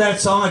first heard that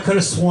song, I could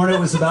have sworn it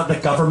was about the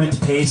government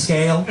pay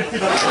scale. I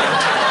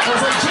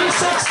was like,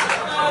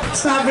 G6,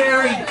 it's not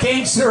very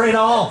gangster at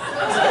all.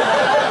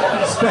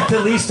 Expect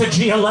at least a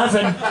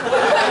G11.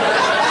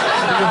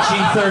 A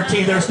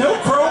G13. There's no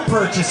chrome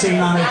purchasing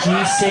on a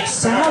G6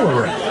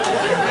 salary.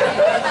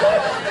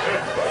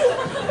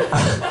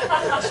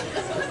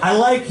 I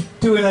like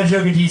doing that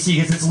joke in DC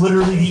because it's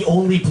literally the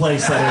only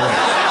place that I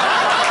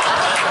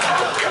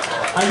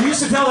live. I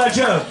used to tell that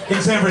joke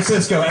in San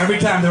Francisco every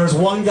time there was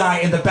one guy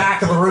in the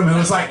back of the room who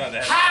was like,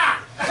 ha!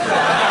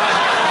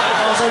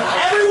 I was like,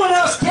 everyone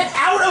else, get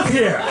out of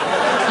here!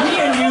 Me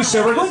and you,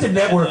 sir, we're going to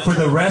network for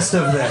the rest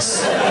of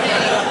this.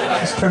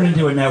 It's turned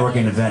into a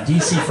networking event.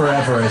 DC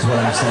forever is what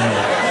I'm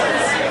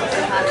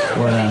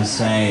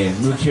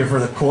saying. Moved here for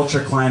the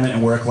culture, climate,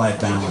 and work-life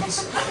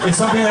balance. It's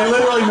something that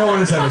literally no one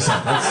has ever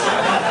said.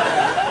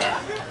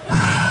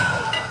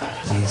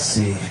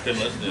 DC.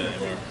 Couldn't listen to it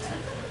anymore.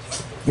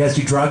 You guys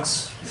do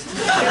drugs?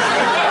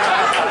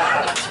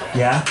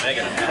 Yeah?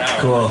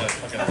 Cool.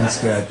 That's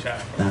good.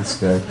 That's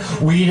good.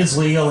 Weed is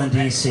legal in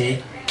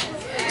DC.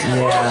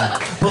 Yeah.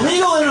 But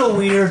legal in a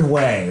weird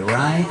way,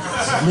 right?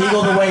 It's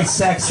legal the way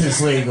sex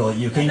is legal.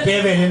 You can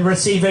give it and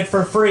receive it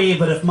for free,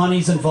 but if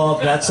money's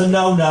involved, that's a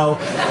no-no.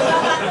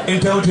 And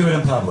don't do it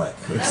in public.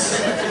 It's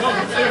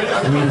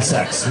weed is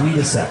sex. Weed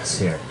is sex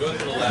here.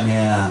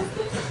 Yeah.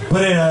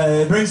 But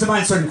it brings to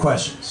mind certain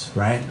questions,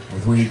 right?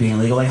 With weed being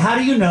legal. Like, how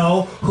do you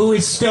know who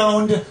is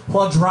stoned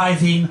while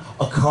driving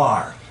a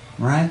car,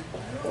 right?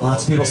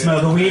 Lots of people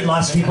smoking weed,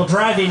 lots of people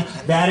driving.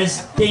 That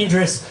is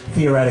dangerous,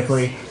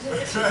 theoretically.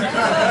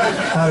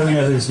 How do we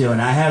know who's doing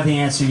it? I have the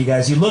answer, you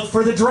guys. You look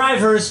for the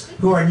drivers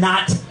who are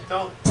not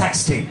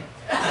texting.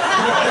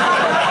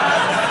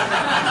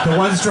 The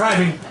ones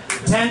driving,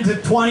 10 to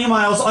 20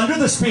 miles under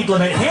the speed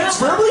limit, hands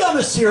firmly on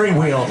the steering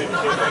wheel,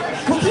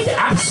 looking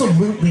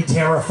absolutely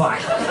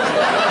terrified.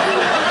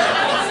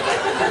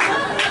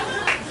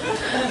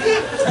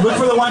 Look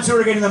for the ones who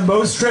are getting the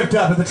most tripped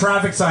up at the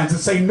traffic signs that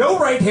say no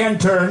right-hand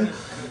turn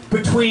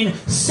between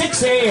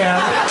 6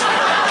 a.m.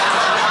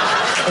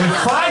 and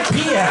 5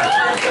 p.m.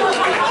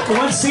 The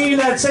ones seeing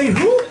that say,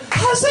 who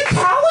has a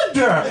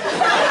calendar?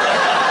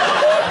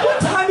 What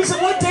time is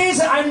it? What day is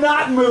it? I'm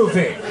not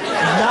moving.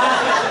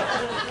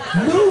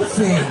 Not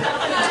moving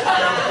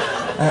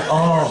at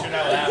all.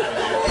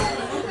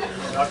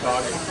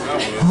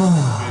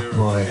 Oh,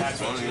 boy.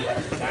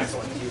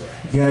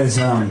 You guys,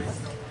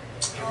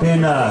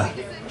 been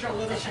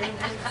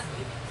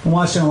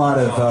watching a lot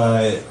of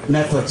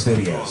Netflix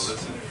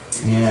videos.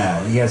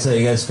 Yeah, you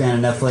guys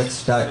fan of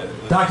Netflix?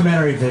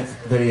 Documentary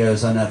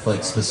videos on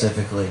Netflix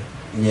specifically.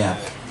 Yeah,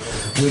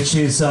 which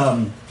is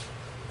an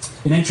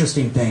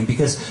interesting thing,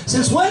 because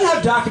since when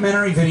have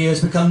documentary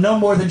videos become no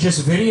more than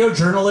just video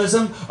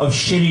journalism of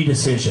shitty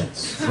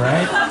decisions,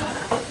 right?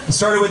 It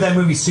started with that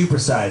movie Super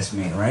Sized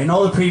Me, right? And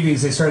all the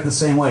previews, they started the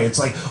same way. It's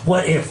like,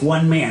 what if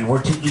one man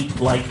were to eat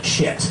like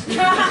shit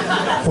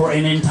for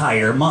an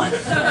entire month?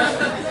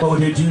 What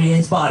would it do to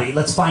his body?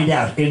 Let's find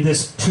out in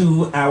this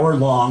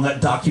 2-hour-long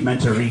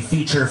documentary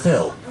feature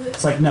film.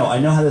 It's like, no, I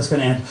know how this is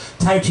going to end.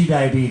 Type 2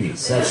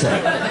 diabetes, that's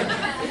it.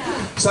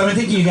 So I've been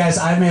thinking, you guys,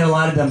 I've made a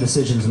lot of dumb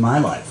decisions in my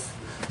life.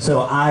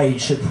 So I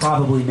should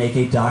probably make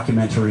a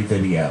documentary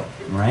video,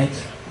 right?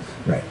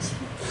 Right.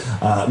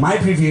 My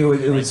preview,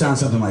 it would sound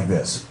something like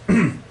this.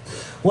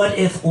 What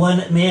if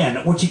one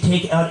man were to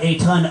take out a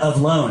ton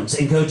of loans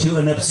and go to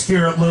an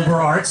obscure liberal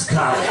arts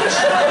college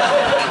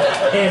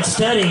and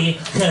study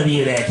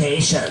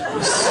communications?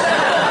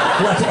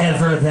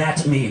 Whatever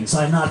that means,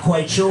 I'm not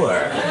quite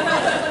sure.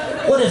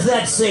 What if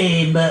that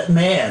same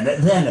man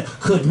then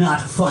could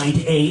not find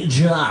a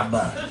job?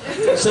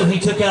 So he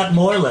took out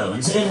more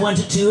loans and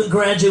went to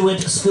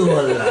graduate school.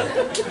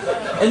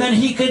 And then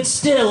he could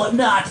still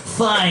not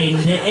find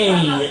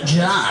a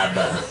job.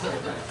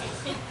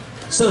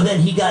 So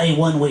then he got a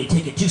one-way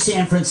ticket to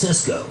San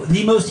Francisco,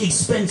 the most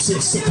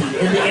expensive city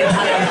in the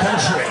entire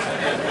country,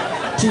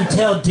 to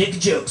tell dick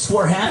jokes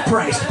for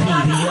half-priced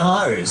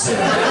PBRs.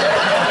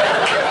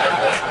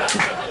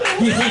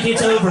 You think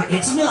it's over?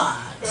 It's not.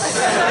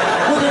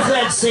 What if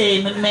that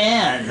same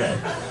man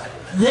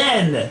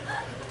then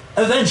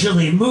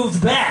eventually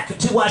moved back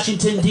to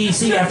Washington,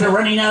 D.C. after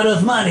running out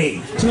of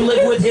money to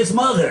live with his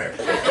mother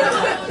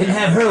and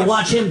have her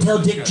watch him tell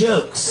dick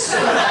jokes?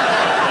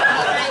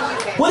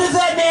 What if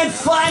that man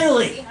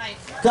finally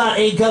got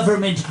a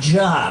government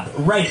job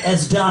right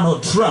as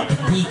Donald Trump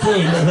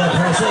became the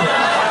president?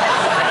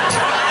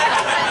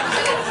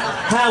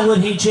 How would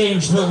he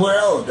change the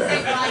world?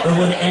 Or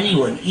would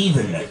anyone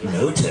even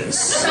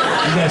notice? You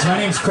guys, my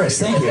name's Chris.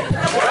 Thank you.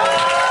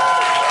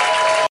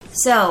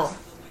 So,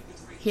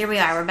 here we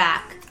are. We're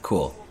back.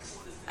 Cool.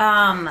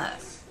 How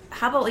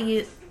about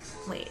I'm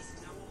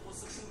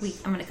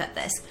gonna cut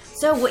this.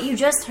 So, what you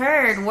just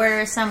heard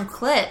were some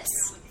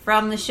clips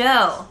from the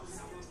show.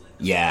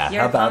 Yeah,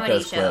 Your how about comedy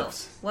those show.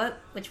 clips?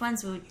 Which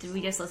ones did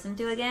we just listen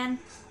to again?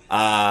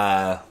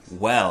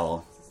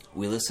 Well,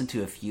 we listened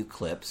to a few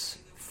clips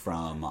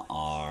from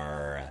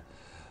our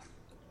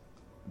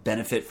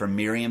benefit from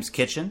Miriam's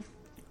Kitchen,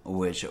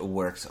 which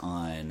works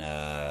on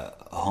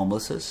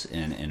homelessness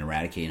and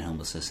eradicating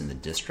homelessness in the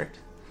district.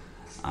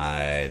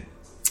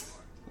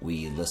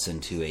 We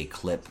listened to a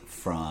clip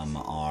from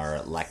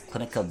our La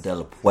Clínica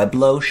del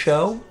Pueblo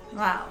show.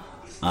 Wow.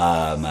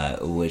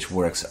 Which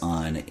works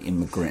on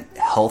immigrant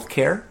health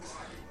care.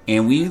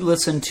 And we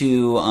listened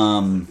to...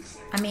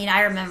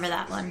 I remember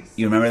that one.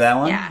 You remember that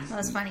one? Yeah, that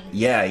was funny.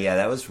 Yeah,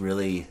 that was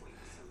really,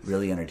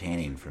 really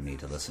entertaining for me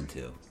to listen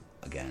to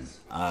again.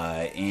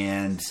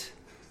 And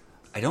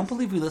I don't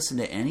believe we listened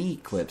to any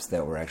clips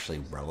that were actually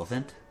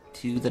relevant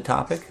to the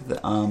topic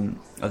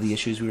of the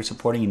issues we were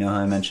supporting. You know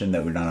how I mentioned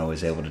that we're not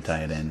always able to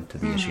tie it in to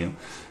the issue.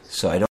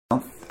 So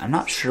I'm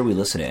not sure we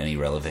listened to any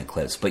relevant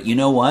clips. But you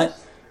know what?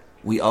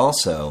 We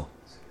also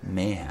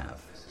may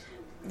have.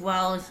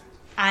 Well,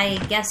 I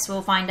guess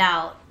we'll find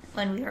out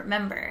when we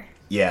remember.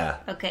 Yeah.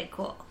 Okay,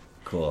 cool.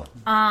 Cool.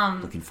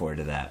 Looking forward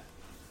to that.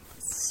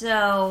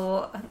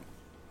 So,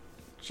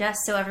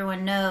 just so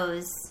everyone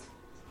knows,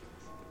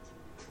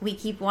 we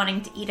keep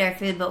wanting to eat our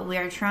food, but we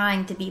are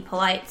trying to be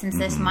polite since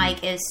this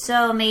mic is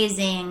so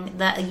amazing.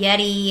 The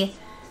Yeti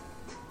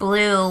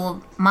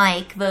Blue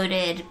mic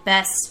voted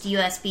best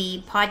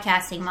USB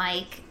podcasting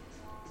mic,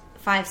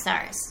 5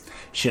 stars.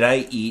 Should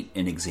I eat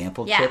an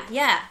example chip?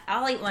 Yeah,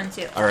 I'll eat one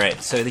too. All right,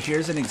 so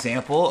here's an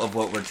example of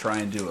what we're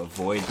trying to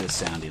avoid this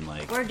sounding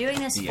like. We're doing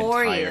this the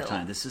for entire you.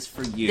 Time. This is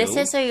for you. This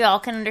is so y'all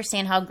can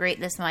understand how great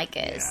this mic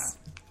is. Yeah.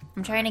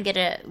 I'm trying to get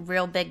a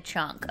real big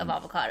chunk of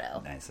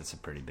avocado. Nice, that's a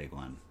pretty big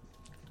one.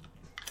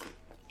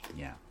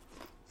 Yeah.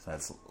 So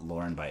that's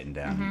Lauren biting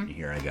down.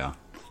 Here I go.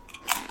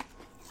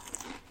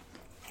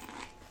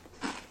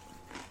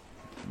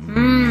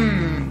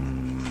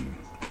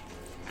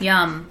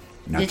 Yum.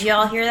 Not Did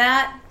y'all hear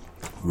that?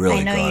 Really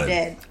I know good. you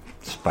did.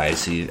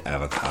 Spicy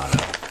avocado.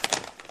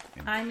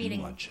 I'm too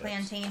eating much chips.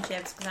 plantain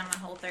chips because I'm on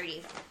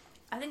Whole30.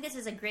 I think this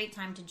is a great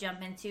time to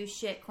jump into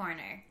Shit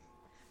Corner.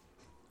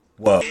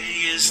 Whoa. Day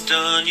is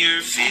done,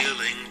 you're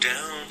feeling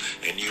down,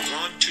 and you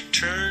want to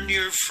turn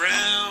your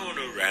frown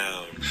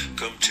around.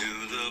 Come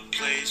to the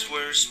place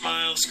where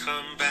smiles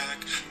come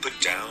back. Put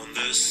down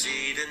the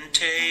seat and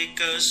take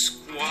a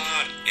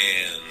squat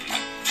and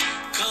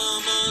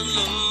come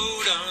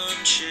unload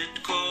on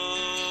Shit Corner.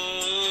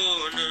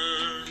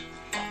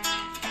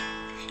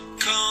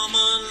 Come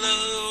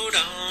unload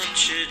on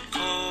Shit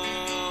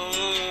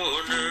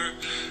Corner.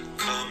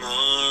 Come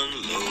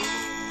unload.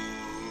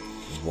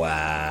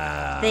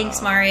 Wow.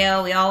 Thanks,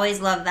 Mario. We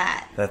always love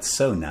that. That's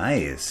so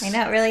nice. I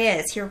know, it really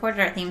is. He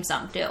recorded our theme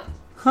song, too.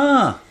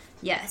 Huh.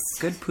 Yes.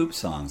 Good poop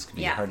songs can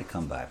be Yeah. hard to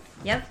come by.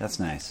 Yep. That's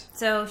nice.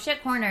 So,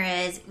 Shit Corner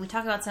is, we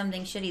talk about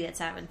something shitty that's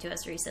happened to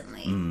us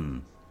recently.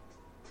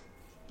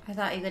 I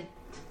thought you could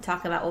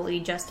talk about what we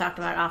just talked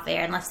about off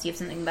air, unless you have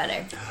something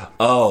better.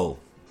 Oh.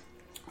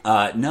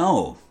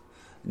 No.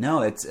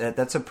 No, it's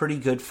that's a pretty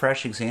good,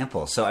 fresh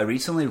example. So I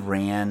recently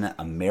ran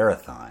a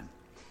marathon.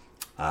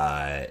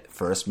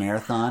 First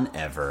marathon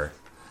ever.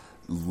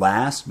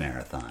 Last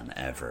marathon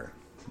ever,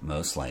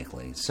 most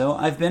likely. So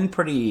I've been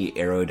pretty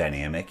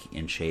aerodynamic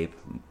in shape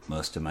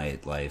most of my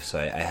life, so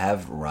I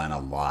have run a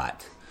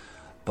lot.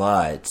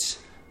 But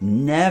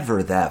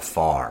never that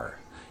far.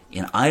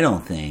 And I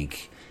don't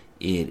think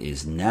it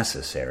is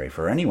necessary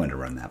for anyone to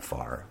run that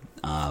far.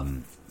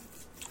 And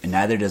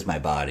neither does my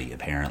body,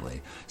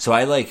 apparently. So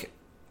I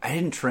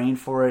didn't train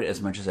for it as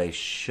much as I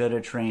should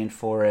have trained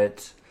for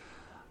it.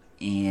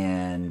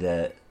 And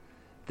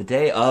the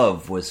day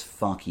of was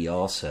funky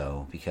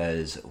also,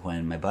 because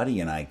when my buddy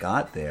and I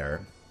got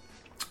there,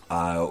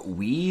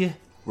 we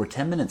were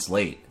 10 minutes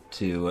late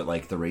to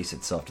the race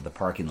itself, to the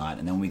parking lot.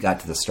 And then when we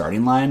got to the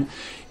starting line,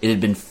 it had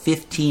been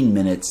 15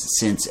 minutes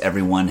since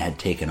everyone had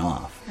taken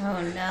off.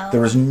 Oh, no.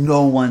 There was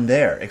no one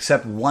there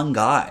except one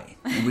guy.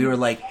 And we were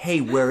like, hey,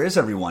 where is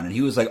everyone? And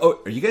he was like, oh,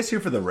 are you guys here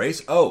for the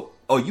race? Oh,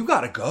 you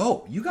gotta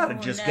go. You gotta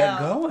just get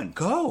going.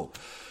 Go.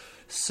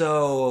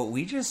 So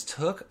we just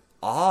took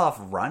off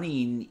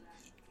running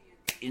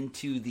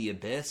into the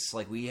abyss.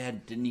 We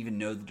didn't even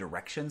know the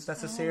directions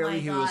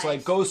necessarily. He was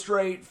like, go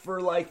straight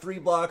for 3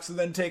 blocks and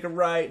then take a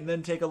right and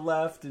then take a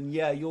left, and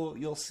yeah,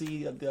 you'll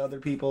see the other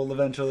people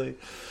eventually.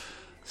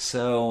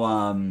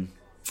 So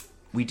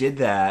we did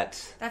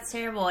that. That's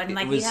terrible. And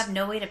was, you have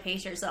no way to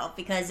pace yourself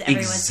because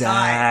everyone's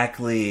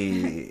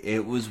exactly.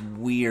 It was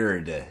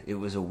weird. It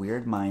was a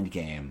weird mind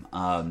game.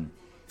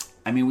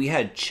 We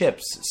had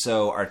chips,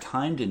 so our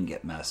time didn't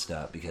get messed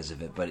up because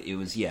of it, but it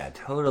was,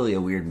 totally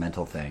a weird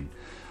mental thing.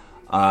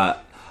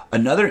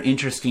 Another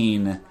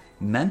interesting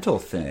mental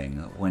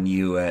thing when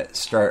you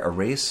start a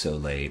race so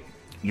late,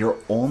 you're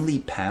only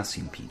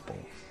passing people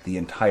the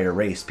entire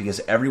race because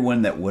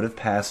everyone that would have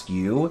passed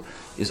you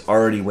is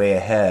already way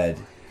ahead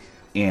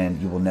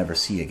and you will never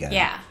see again.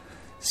 Yeah.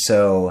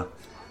 So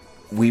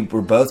we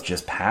were both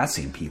just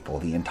passing people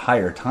the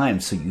entire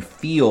time, so you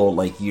feel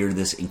like you're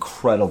this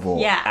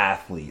incredible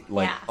athlete.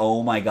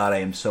 Oh my God, I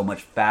am so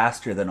much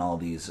faster than all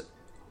these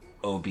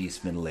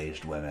obese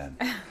middle-aged women.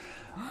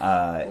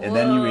 And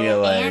then you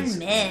realize...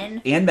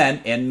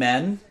 And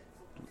men.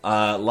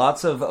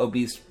 Lots of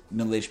obese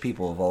middle-aged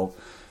people of all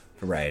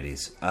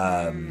varieties.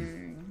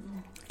 And,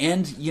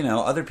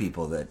 other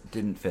people that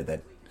didn't fit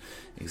that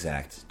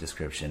exact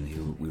description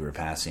who we were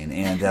passing.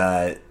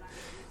 And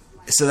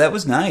so that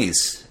was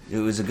nice. It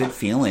was a good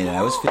feeling. And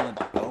I was feeling...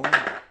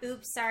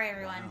 Oops, sorry,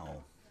 everyone.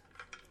 Wow.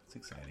 It's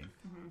exciting.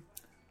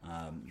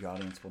 Your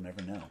audience will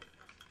never know.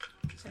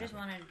 I just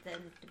wanted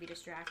them to be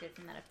distracted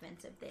from that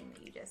offensive thing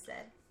that you just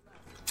said.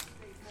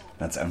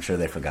 I'm sure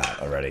they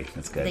forgot already.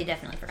 That's good. They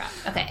definitely forgot.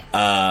 Okay.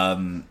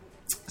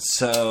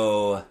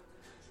 So,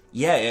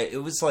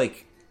 it was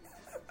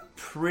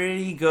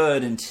pretty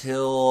good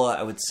until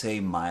I would say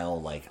mile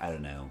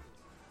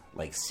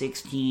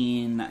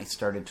 16. I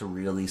started to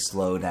really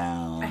slow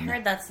down. I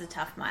heard that's the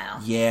tough mile.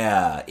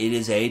 Yeah, it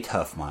is a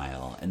tough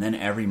mile, and then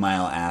every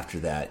mile after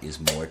that is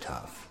more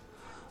tough.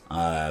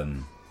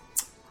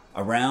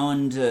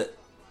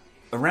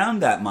 Around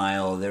that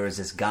mile, there was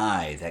this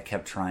guy that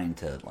kept trying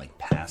to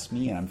pass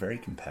me, and I'm very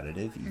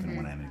competitive even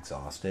when I'm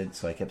exhausted.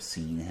 So I kept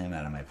seeing him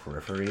out of my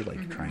periphery,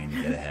 trying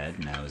to get ahead,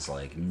 and I was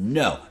like,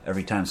 no,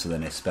 every time. So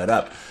then I sped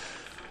up,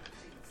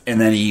 and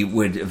then he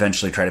would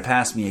eventually try to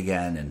pass me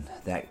again, and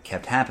that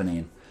kept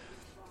happening.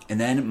 And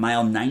then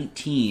mile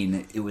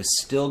 19, it was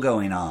still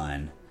going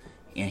on.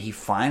 And he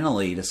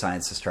finally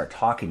decides to start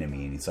talking to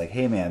me, and he's like,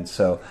 "Hey, man,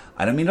 so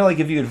I don't mean to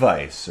give you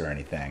advice or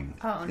anything.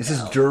 Oh, this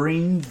is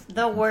during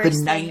the worst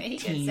the thing that he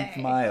could 19th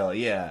say. mile."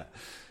 Yeah,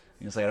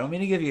 he's like, "I don't mean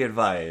to give you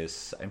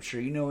advice. I'm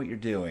sure you know what you're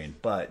doing,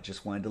 but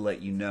just wanted to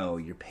let you know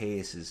your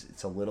pace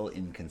it's a little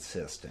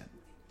inconsistent."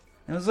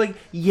 And I was like,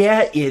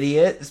 "Yeah,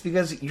 idiot. It's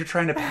because you're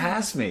trying to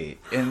pass me,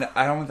 and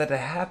I don't want that to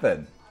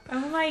happen." Oh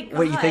my god!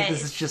 Wait, you think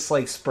this is just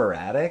like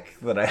sporadic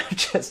that I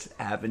just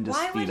happened to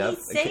Why speed would up?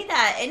 he say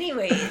that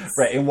anyways?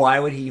 Right, and why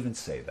would he even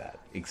say that?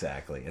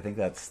 Exactly. I think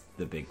that's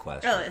the big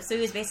question. Oh, so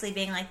he was basically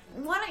being like,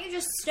 "Why don't you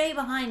just stay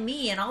behind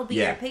me and I'll be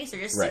your pacer?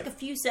 Just right. take a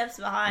few steps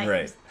behind."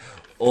 Right.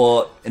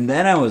 Well, and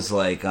then I was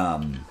like,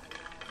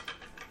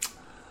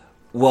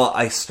 well,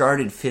 I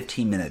started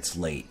 15 minutes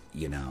late,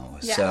 you know.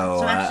 Yeah, So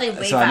so I'm actually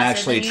way so I'm faster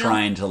actually than you.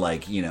 trying to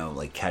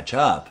like catch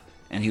up.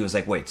 And he was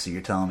like, "Wait, so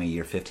you're telling me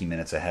you're 15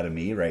 minutes ahead of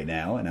me right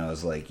now?" And I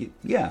was like,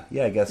 "Yeah,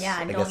 I guess. Yeah,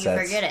 I don't guess you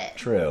that's forget it.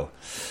 true."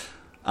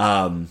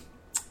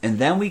 And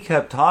then we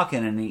kept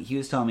talking, and he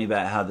was telling me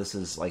about how this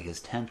is like his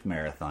 10th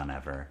marathon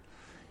ever,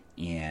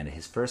 and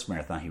his first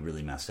marathon he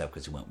really messed up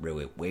because he went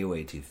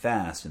way too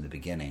fast in the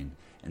beginning,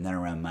 and then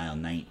around mile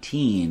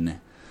 19,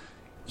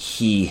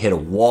 he hit a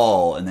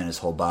wall, and then his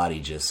whole body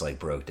just like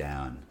broke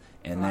down,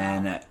 and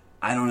then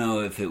I don't know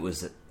if it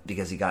was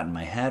because he got in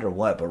my head or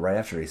what, but right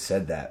after he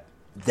said that.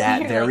 That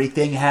You're very like-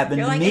 thing happened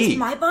You're to like, me. "Is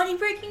my body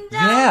breaking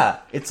down?" Yeah,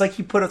 it's like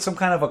he put some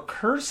kind of a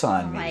curse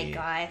on Oh me. my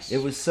gosh.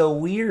 It was so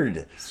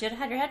weird. Should have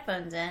had your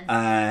headphones in.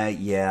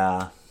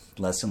 Yeah,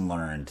 lesson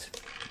learned.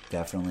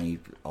 Definitely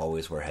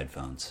always wear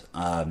headphones.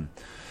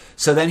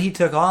 So then he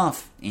took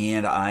off,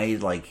 and I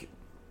like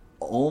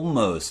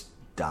almost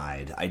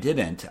died. I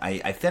didn't.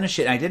 I finished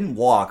it. And I didn't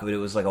walk, but it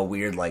was like a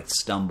weird like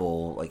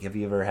stumble. Like, have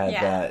you ever had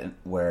Yeah. that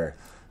where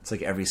it's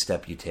like every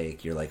step you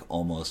take, you're like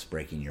almost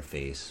breaking your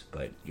face,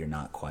 but you're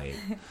not quite.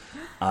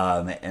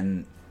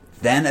 And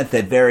then at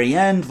the very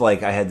end,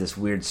 like I had this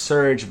weird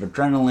surge of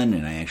adrenaline,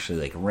 and I actually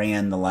like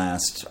ran the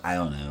last, I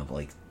don't know,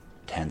 like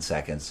 10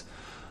 seconds.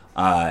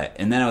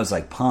 And then I was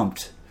like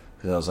pumped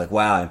because I was like,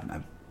 wow, I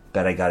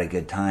bet I got a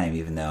good time,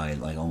 even though I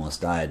like almost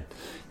died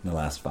in the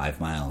last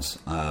 5 miles.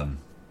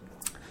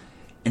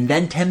 And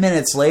then 10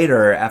 minutes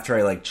later, after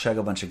I like chug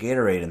a bunch of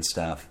Gatorade and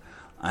stuff,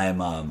 I'm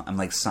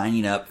like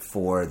signing up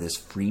for this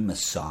free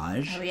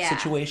massage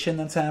situation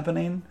that's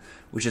happening,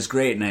 which is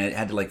great. And I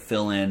had to like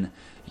fill in,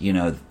 you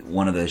know,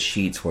 one of those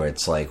sheets where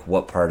it's like,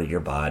 what part of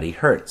your body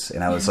hurts?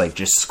 And I was like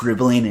just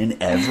scribbling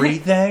in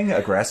everything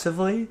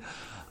aggressively.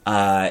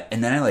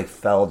 And then I like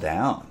fell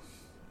down.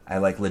 I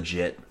like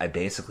legit, I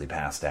basically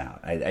passed out.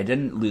 I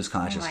didn't lose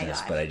consciousness,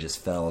 gosh. but I just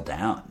fell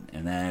down.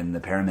 And then the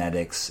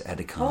paramedics had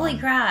to come. Holy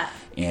crap.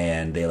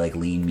 And they like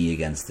leaned me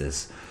against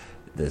this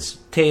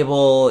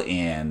table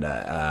and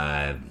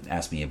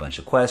asked me a bunch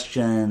of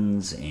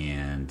questions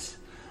and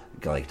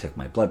like took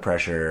my blood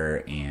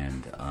pressure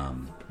and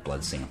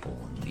blood sample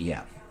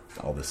and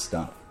all this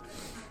stuff.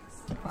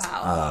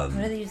 Wow.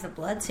 What do they use the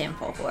blood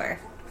sample for?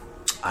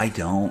 I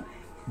don't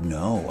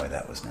know why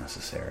that was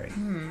necessary,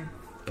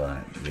 but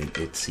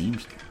it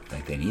seems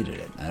like they needed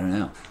it. I don't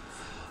know.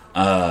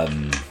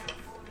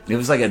 It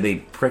was like they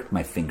pricked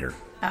my finger.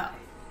 Oh.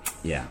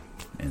 Yeah,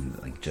 and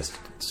like just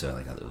so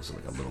like it was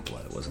like a little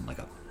blood. It wasn't like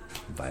a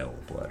vial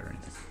of blood or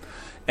anything.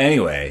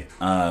 Anyway,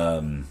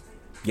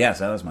 yes,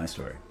 that was my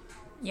story.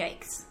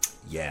 Yikes.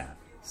 Yeah,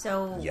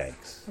 So,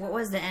 yikes. what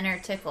was the inner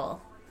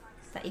tickle?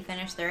 That you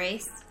finished the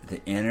race? The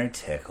inner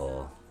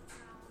tickle.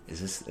 Is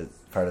this a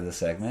part of the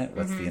segment?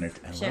 What's the inner?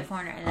 Shit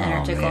corner, the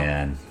inner tickle.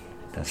 Man,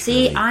 that's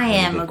See, really, I really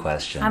am. good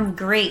question. I'm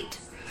great.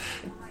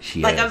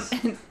 She Like, is.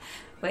 I'm.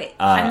 Wait,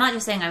 I'm not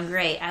just saying I'm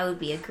great. I would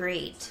be a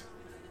great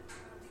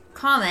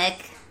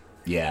comic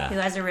who Yeah.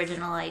 has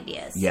original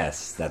ideas.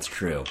 Yes, that's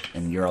true.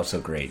 And you're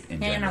also great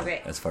in Yeah, general, no,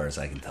 great. as far as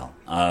I can tell.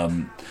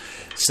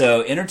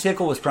 So inner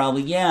tickle was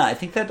probably I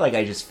think that like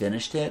I just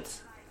finished it.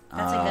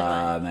 That's a good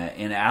one.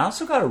 And I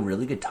also got a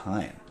really good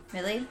time.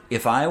 Really?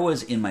 If I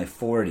was in my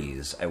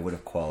 40s, I would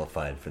have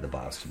qualified for the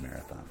Boston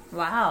Marathon,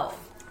 Wow.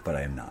 but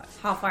I am not.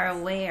 How far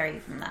away are you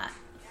from that?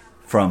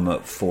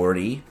 From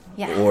 40,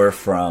 Yeah. or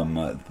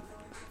from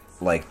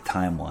like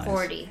time wise.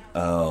 40.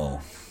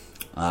 Oh,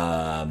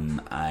 I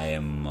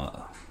am.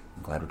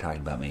 I'm glad we're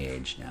talking about my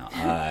age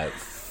now.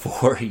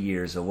 4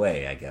 years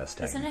away, I guess.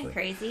 Isn't Technically, it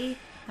crazy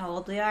how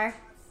old we are?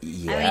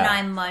 Yeah. I mean,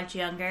 I'm much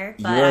younger,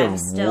 but You're I'm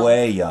still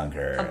way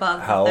younger.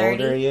 above How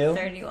 30, old are you?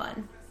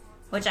 31.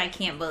 Which I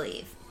can't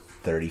believe.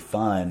 30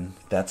 fun.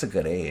 That's a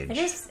good age. It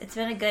is. It's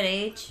been a good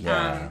age.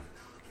 Yeah.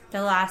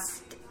 The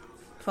last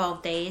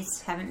 12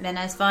 days haven't been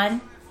as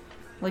fun,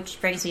 which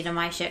brings me to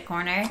my shit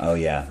corner. Oh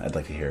yeah, I'd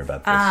like to hear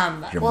about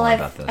this. Hear more I've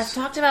about this. I've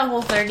talked about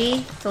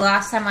Whole30. The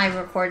last time I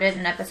recorded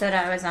an episode,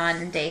 I was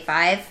on day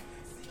 5.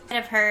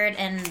 I've heard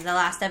in the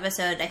last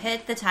episode, I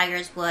hit the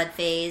tiger's blood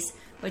phase,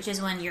 which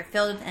is when you're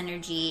filled with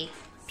energy,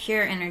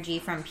 pure energy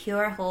from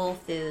pure whole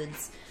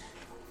foods.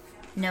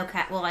 No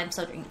well, I'm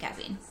still drinking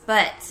caffeine,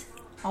 but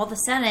all of a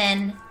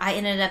sudden, I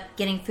ended up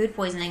getting food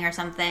poisoning or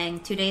something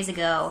 2 days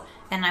ago,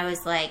 and I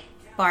was like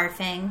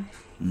barfing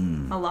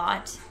a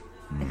lot.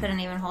 I couldn't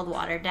even hold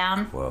water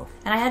down. Whoa.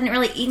 And I hadn't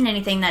really eaten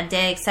anything that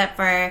day except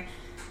for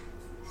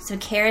some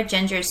carrot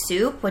ginger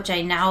soup, which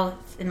I now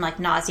am like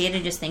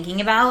nauseated just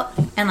thinking about,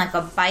 and like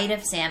a bite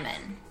of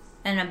salmon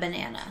and a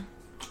banana.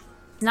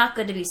 Not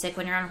good to be sick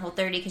when you're on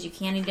Whole30 because you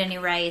can't eat any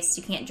rice,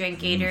 you can't drink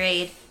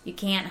Gatorade, you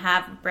can't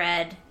have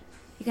bread.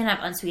 You can have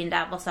unsweetened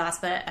applesauce,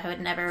 but I would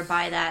never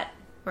buy that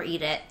or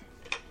eat it.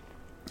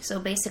 So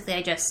basically,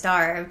 I just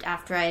starved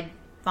after I'd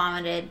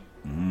vomited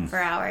for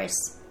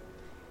hours.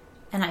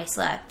 And I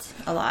slept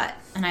a lot.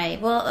 And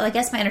I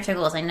guess my inner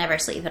tickle is I never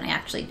sleep, and I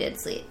actually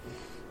did sleep.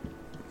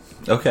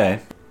 Okay.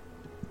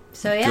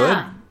 So yeah,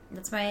 Good.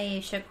 that's my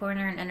shit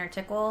corner and inner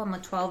tickle. I'm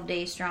like 12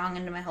 days strong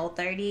into my whole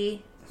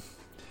 30.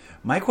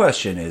 My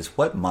question is,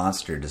 what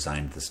monster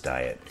designed this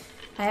diet?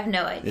 I have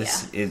no idea.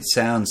 It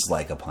sounds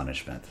like a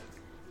punishment.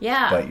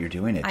 Yeah. But you're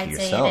doing it to I'd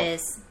yourself. say it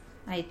is.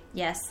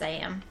 Yes, I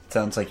am. It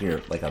sounds like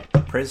you're like a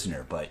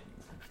prisoner, but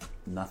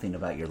nothing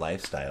about your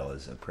lifestyle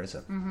is a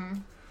prison. Mm-hmm.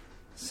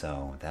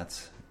 So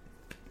that's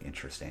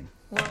interesting.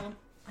 Well,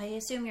 I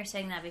assume you're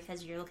saying that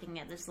because you're looking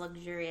at this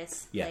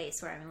luxurious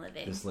place where I'm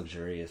living. This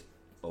luxurious,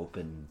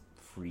 open,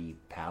 free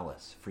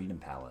palace, freedom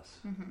palace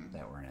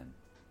that we're in.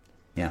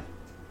 Yeah.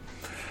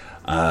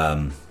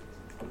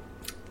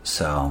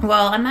 So.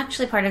 Well, I'm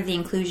actually part of the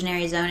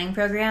inclusionary zoning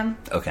program.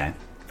 Okay.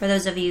 For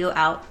those of you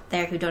out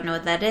there who don't know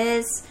what that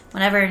is,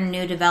 whenever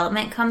new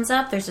development comes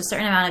up, there's a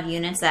certain amount of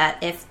units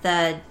that if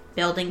the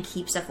building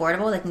keeps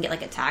affordable, they can get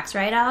like a tax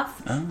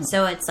write-off. Oh.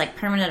 So it's like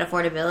permanent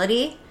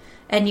affordability.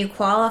 And you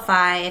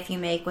qualify if you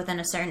make within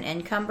a certain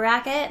income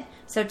bracket.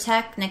 So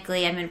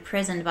technically, I'm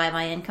imprisoned by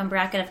my income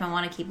bracket if I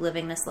want to keep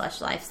living this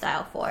lush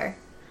lifestyle for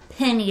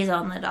pennies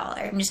on the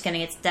dollar. I'm just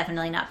kidding. It's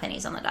definitely not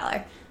pennies on the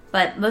dollar.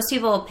 But most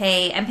people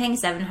I'm paying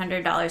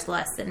 $700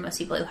 less than most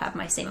people who have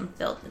my same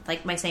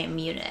my same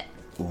unit.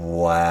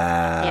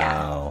 Wow.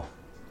 Yeah.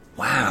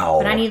 Wow.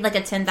 But I need like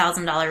a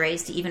 $10,000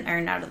 raise to even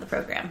earn out of the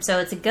program. So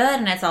it's good,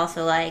 and it's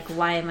also like,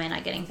 why am I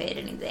not getting paid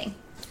anything?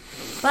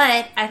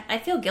 But I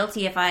feel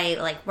guilty if I,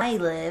 where I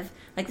live,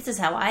 this is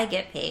how I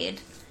get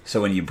paid.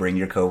 So when you bring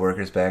your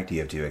coworkers back, do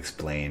you have to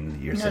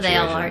explain your situation? No, they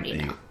all already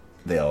know.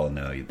 They all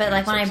know.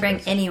 But when I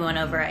bring anyone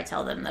over, I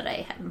tell them that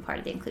I am part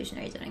of the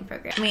inclusionary zoning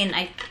program. I mean,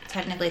 I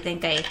technically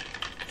think I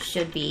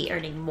should be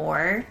earning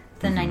more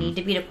than I need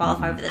to be to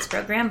qualify for this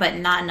program, but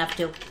not enough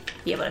to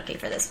be able to pay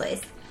for this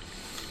place.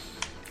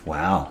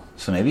 Wow.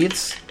 So maybe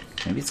it's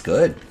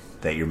good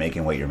that you're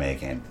making what you're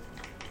making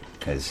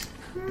because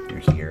you're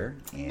here.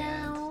 And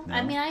No,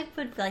 I mean, I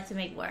would like to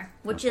make more,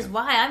 which is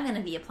why I'm going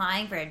to be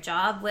applying for a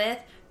job with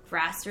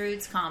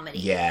Grassroots Comedy.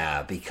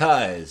 Yeah,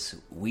 because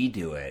we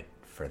do it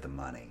for the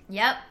money.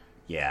 Yep.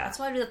 Yeah. That's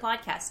why I do the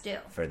podcast, too.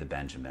 For the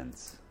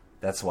Benjamins.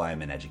 That's why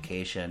I'm in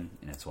education,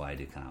 and that's why I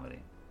do comedy.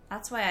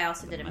 That's why I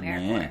also did money.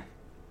 AmeriCorps.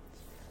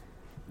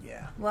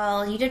 Yeah.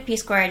 Well, you did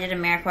Peace Corps, I did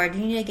AmeriCorps. Do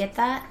you need to get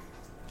that?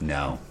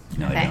 No,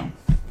 I Okay. don't.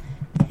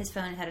 His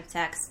phone had a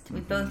text.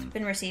 We've both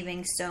been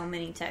receiving so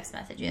many text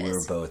messages.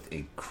 We're both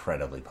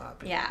incredibly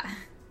popular. Yeah.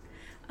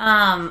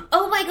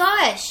 Oh my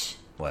gosh!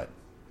 What?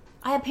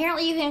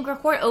 Apparently you can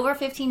record over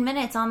 15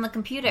 minutes on the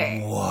computer.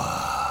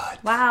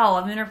 What? Wow,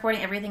 I've been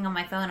recording everything on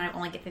my phone and I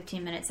only get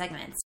 15-minute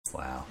segments.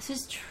 Wow. This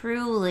is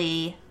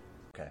truly...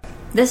 Okay.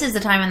 This is the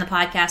time in the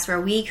podcast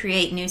where we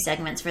create new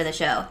segments for the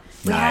show.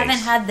 We Nice. haven't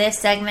had this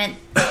segment,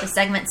 the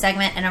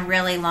segment in a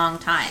really long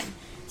time.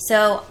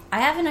 So I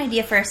have an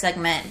idea for a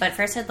segment, but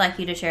first I'd like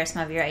you to share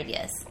some of your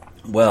ideas.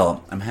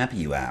 Well, I'm happy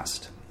you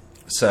asked.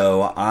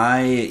 So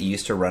I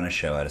used to run a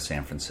show out of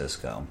San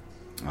Francisco.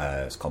 It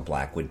was called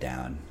Blackwood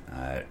Down.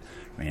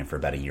 Ran for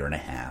about a year and a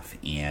half.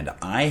 And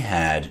I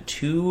had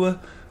two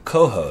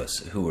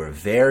co-hosts who were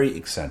very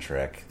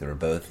eccentric. They were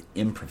both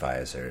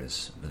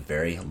improvisers,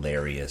 very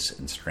hilarious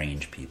and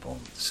strange people.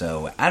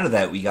 So out of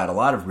that, we got a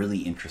lot of really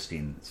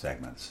interesting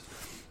segments.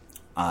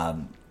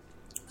 Some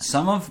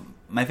of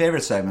my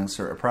favorite segments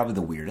are probably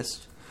the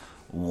weirdest.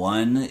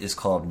 One is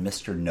called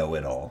Mr.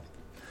 Know-It-All.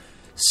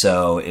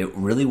 So it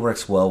really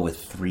works well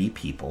with 3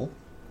 people,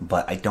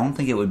 but I don't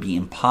think it would be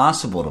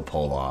impossible to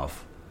pull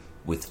off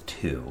with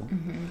 2.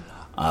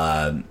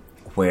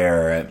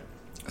 Where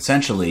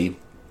essentially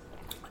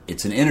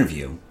it's an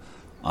interview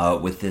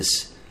with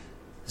this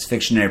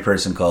fictionary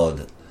person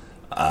called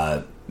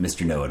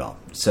Mr. Know-It-All.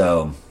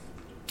 So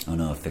I don't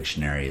know if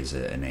fictionary is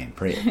a name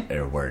or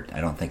a word.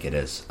 I don't think it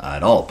is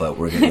at all, but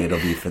it'll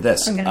be for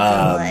this. I'm going to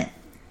Google it.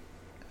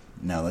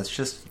 No, let's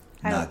just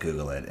not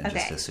Google it and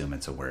just Okay. assume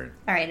it's a word.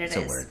 All right, It's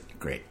is. a word.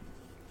 Great.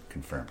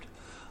 Confirmed.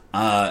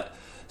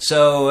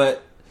 So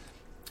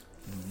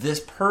this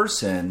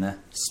person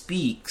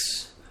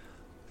speaks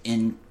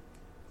in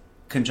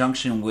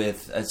conjunction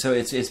with... so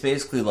it's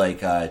basically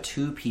like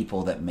 2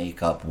 people that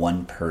make up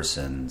one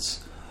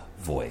person's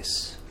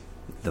voice.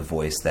 The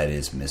voice that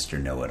is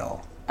Mr.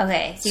 Know-It-All.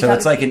 Okay. So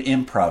it's like an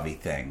improv-y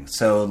thing.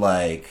 So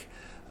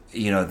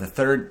the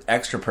third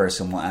extra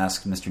person will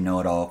ask Mr.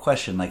 Know-It-All a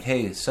question like,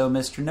 hey, so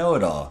Mr.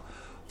 Know-It-All,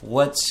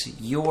 what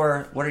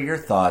are your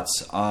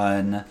thoughts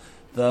on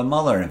the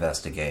Mueller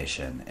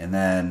investigation? And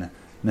then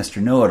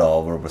Mr.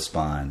 Know-It-All will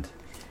respond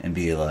and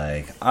be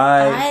like,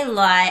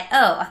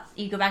 Oh,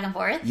 you go back and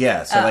forth?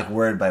 Yeah, so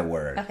word by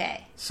word.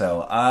 Okay.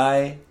 So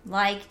I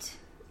Liked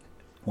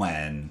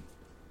when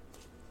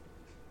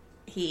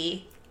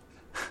he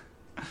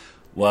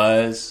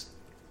was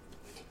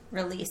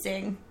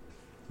releasing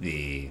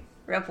the...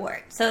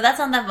 report. So that's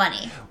not that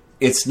funny.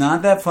 It's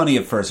not that funny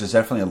at first. There's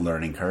definitely a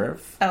learning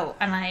curve. Oh,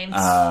 and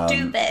I'm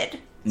stupid.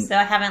 So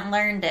I haven't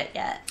learned it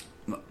yet.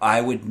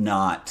 I would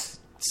not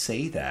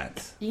say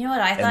that. You know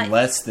what I thought?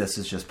 Unless this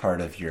is just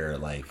part of your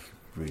like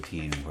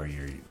routine where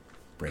you're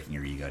breaking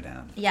your ego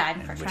down. Yeah,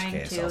 I'm In which trying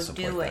case, to I'll do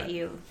support what that.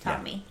 you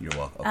taught me. You're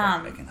welcome. Okay,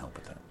 I can help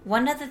with that.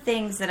 One of the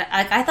things that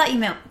I thought you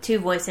meant two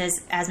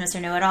voices as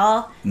Mr.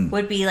 Know-It-All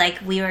would be like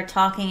we were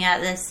talking at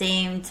the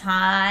same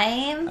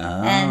time,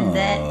 and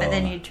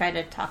then you try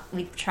to talk.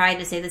 We tried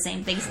to say the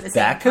same things at the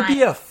same time. That could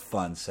be a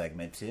fun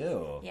segment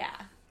too. Yeah.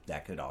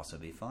 That could also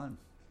be fun.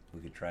 We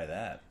could try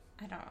that.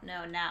 I don't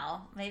know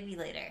now. Maybe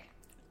later.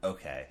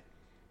 Okay.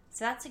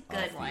 So that's a good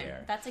Off the one.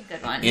 air. That's a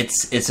good one.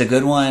 It's a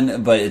good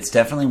one, but it's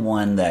definitely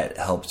one that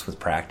helps with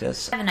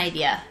practice. I have an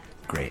idea.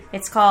 Great.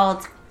 It's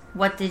called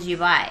 "What Did You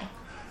Buy?"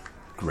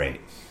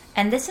 Great.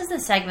 And this is the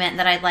segment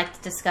that I'd like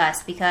to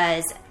discuss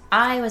because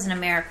I was an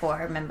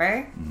AmeriCorps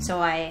member, so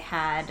I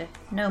had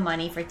no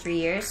money for 3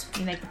 years.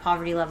 You make the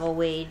poverty level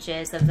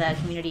wages of the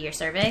community you're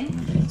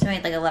serving, so I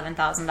made like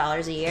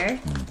 $11,000 a year.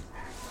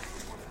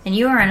 And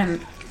you were in a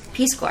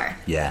Peace Corps.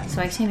 Yeah.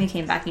 So I assume you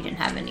came back, you didn't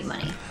have any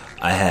money.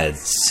 I had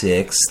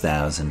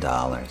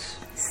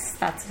 $6,000,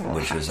 That's a lot.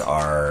 which was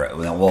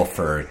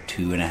for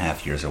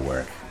 2.5 years of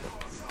work.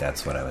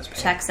 That's what I was paid.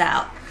 Checks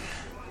out.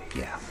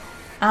 Yeah.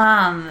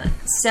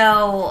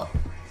 So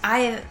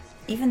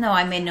even though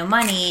I made no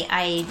money,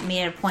 I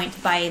made it a point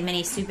to buy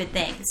many stupid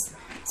things.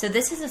 So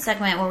this is a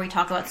segment where we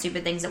talk about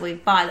stupid things that we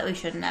bought that we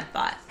shouldn't have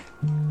bought.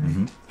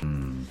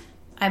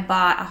 I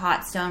bought a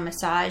hot stone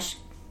massage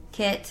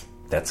kit.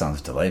 That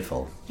sounds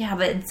delightful. Yeah,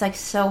 but it's like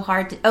so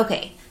hard to...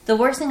 Okay, the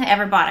worst thing I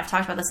ever bought, I've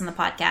talked about this on the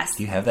podcast.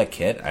 Do you have that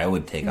kit? I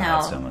would take a No,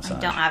 hot stone I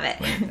massage. don't have it.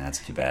 Wait, that's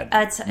too bad.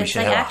 It's we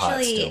should like have a hot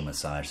actually- stone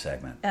massage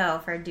segment. Oh,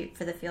 for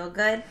the feel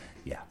good?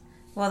 Yeah.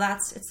 Well,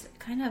 it's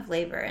kind of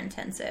labor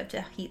intensive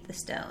to heat the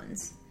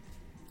stones.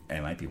 And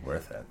it might be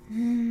worth it.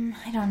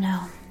 I don't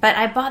know. But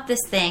I bought this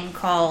thing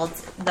called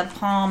the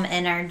Palm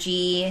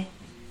Energy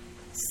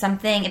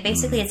something.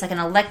 It's like an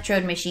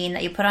electrode machine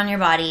that you put on your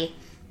body,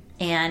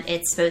 and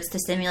it's supposed to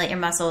stimulate your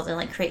muscles and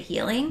like create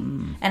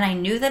healing. And I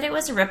knew that it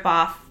was a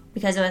ripoff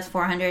because it was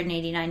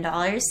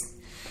 $489.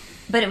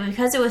 But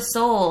because it was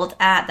sold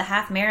at the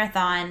half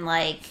marathon,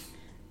 like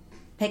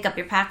pick up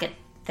your packet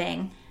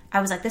thing, I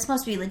was like, this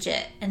must be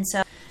legit. And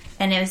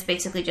it was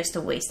basically just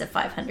a waste of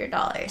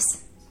 $500.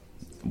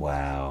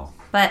 Wow.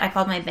 But I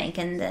called my bank,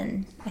 and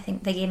then I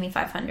think they gave me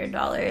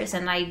 $500,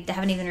 and I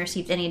haven't even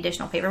received any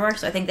additional paperwork.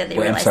 So I think that they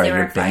Wait, I'm realized sorry, they were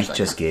your bank fraudulent.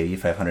 just gave you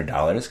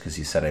 $500 because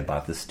you said I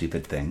bought this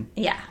stupid thing?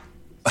 Yeah.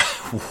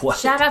 What?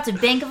 Shout out to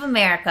Bank of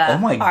America, Oh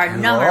my our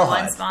number God.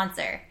 one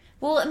sponsor.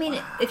 Well, I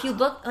mean, if you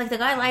look, like the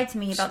guy lied to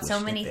me about so Switch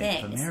to many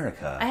Bank of things.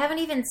 America. I haven't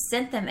even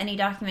sent them any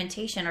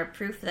documentation or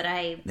proof that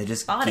I They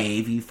just bought it.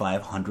 gave you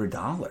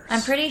 $500.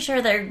 I'm pretty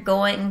sure they're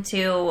going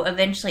to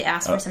eventually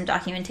ask for some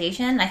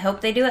documentation. I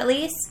hope they do at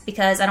least,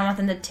 because I don't want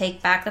them to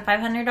take back the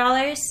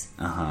 $500.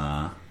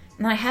 Uh-huh.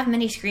 And I have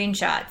many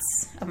screenshots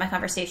of my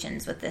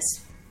conversations with this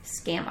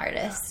scam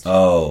artist.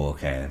 Oh,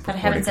 okay. But I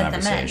haven't Recorded sent them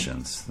in.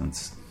 conversations.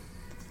 That's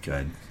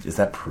good. Is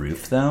that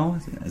proof, though?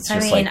 It's I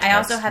just mean, like I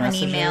also text have an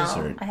messages, email.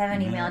 or I have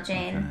an email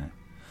chain. Okay.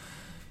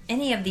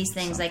 Any of these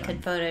things I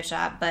could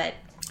Photoshop, but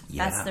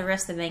that's Yeah. the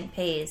risk the bank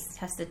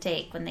has to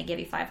take when they give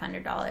you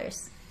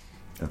 $500.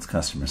 That's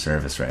customer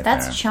service right there.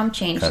 That's chump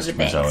change to the Customer's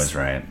banks. always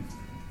right.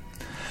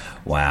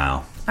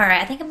 Wow. All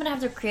right, I think I'm going to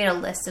have to create a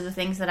list of the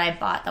things that I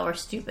bought that were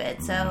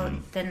stupid, so Mm-hmm.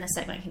 then the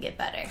segment can get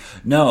better.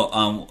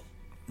 No,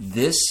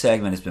 this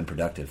segment has been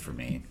productive for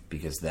me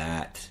because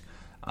that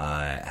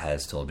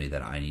has told me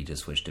that I need to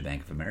switch to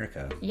Bank of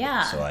America.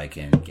 Yeah. So I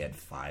can get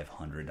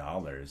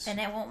 $500 And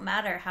it won't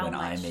matter how when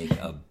much. I make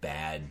a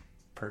bad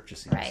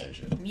purchasing Right.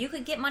 decision. You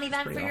could get money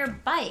back for pretty your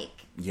awesome.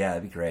 bike. Yeah,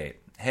 that'd be great.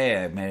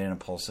 Hey, I made an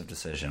impulsive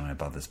decision when I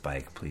bought this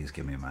bike. Please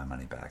give me my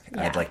money back.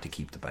 Yeah. I'd like to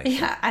keep the bike.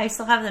 Yeah, I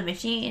still have the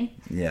machine.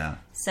 Yeah.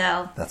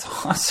 So, That's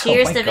awesome.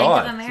 Cheers oh my to Bank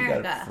God. of You got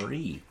America. it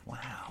free. Wow.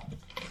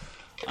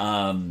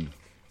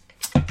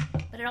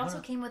 but it also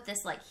came with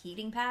this like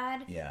heating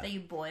pad Yeah. that you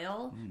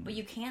boil, but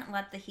you can't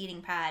let the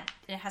heating pad.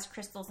 It has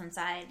crystals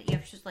inside. You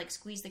have to just like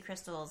squeeze the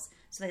crystals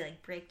so they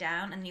like break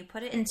down, and you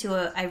put it into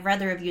a. I read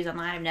the reviews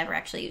online. I've never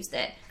actually used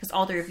it because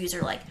all the reviews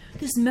are like,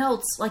 "This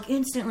melts like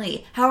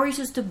instantly. How are you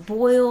supposed to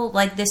boil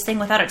like this thing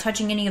without it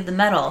touching any of the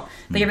metal?"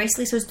 But you're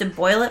basically supposed to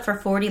boil it for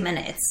 40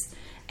 minutes.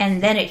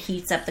 And then it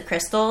heats up the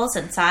crystals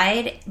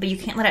inside, but you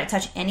can't let it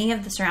touch any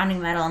of the surrounding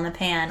metal in the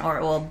pan or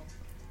it will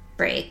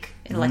break.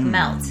 It'll like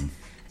melt.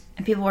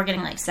 And people were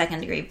getting like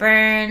second degree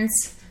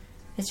burns.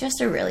 It's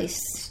just a really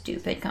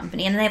stupid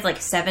company. And they have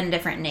like 7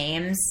 different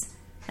names.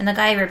 And the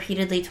guy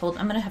repeatedly told,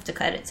 I'm going to have to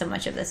cut it so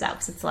much of this out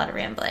because it's a lot of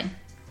rambling.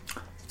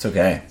 It's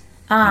okay.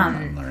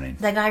 I'm learning.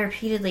 The guy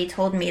repeatedly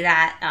told me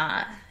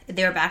that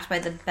they were backed by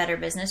the Better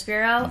Business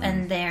Bureau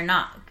and they're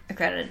not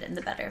accredited in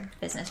the Better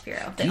Business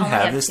Bureau. They Do you only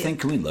have this 2. thing?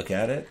 Can we look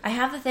at it? I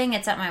have the thing.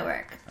 It's at my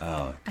work.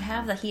 Oh, I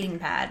have the heating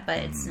pad, but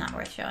it's not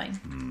worth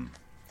showing.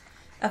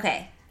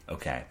 Okay.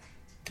 okay.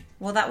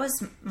 Well, that was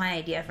my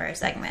idea for a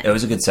segment. It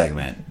was a good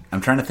segment.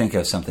 I'm trying to think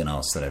of something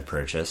else that I've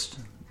purchased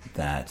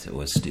that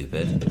was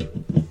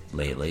stupid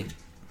lately.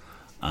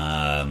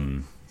 I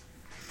don't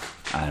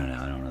know. I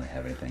don't really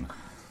have anything.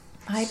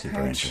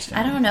 Super interesting.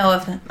 I don't know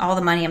if all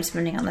the money I'm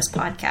spending on this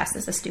podcast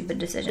is a stupid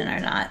decision or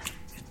not.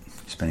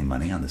 You're spending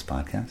money on this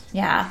podcast?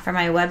 Yeah, for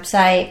my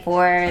website,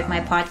 for my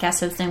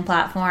podcast hosting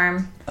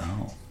platform.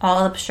 Oh.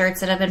 All the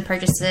shirts that have been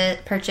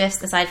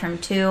purchased aside from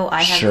 2,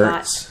 I have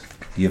Shirts.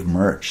 You have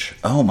merch.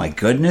 Oh my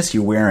goodness,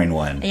 you're wearing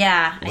one. bought.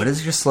 Yeah. What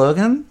is your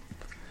slogan?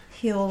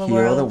 Heal the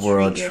Heal the world,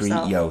 world, treat treat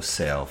yourself.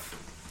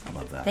 yourself. I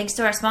love that. Thanks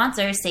to our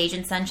sponsors, Sage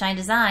and Sunshine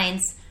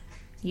Designs.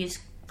 Use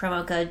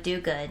promo code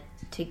DOGOOD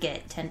to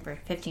get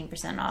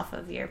 15% off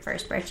of your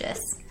first purchase.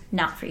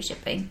 Not free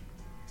shipping.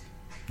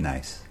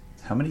 Nice.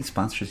 How many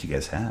sponsors do you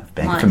guys have?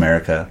 Bank One. of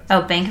America.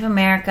 Oh, Bank of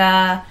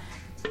America,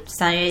 Those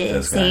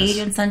Sage guys.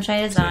 and Sunshine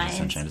Sage Designs. and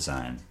Sunshine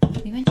Design.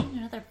 We mentioned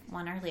another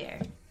one earlier.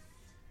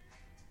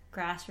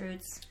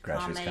 Grassroots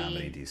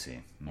Comedy DC.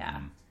 Mhm. Yeah.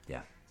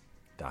 Yeah.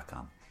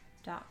 .com.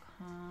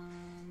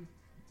 .com.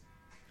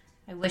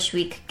 I wish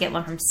we could get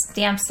one from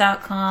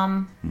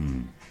Stamps.com,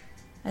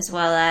 as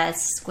well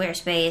as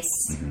Squarespace,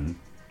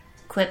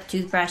 Quip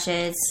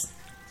toothbrushes,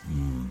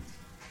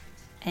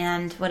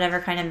 and whatever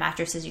kind of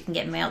mattresses you can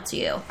get mailed to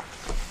you.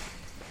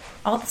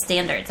 All the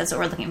standards. That's what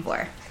we're looking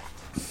for.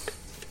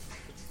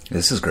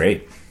 This is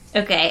great.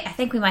 Okay, I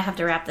think we might have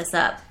to wrap this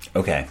up.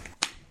 Okay.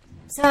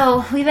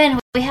 So we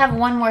have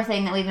one more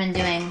thing that we've been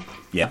doing.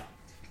 Yeah.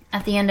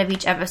 At the end of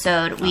each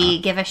episode, we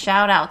give a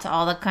shout out to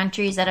all the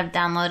countries that have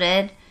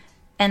downloaded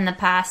in the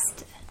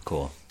past,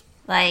 Cool.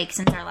 like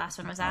since our last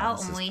one was out.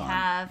 this And is we fun.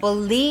 have,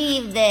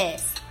 believe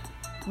this,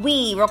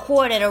 we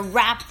recorded a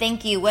rap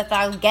thank you with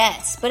our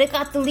guests, but it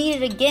got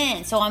deleted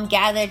again. So I'm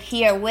gathered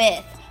here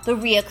with the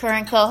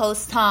reoccurring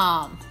co-host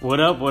Tom.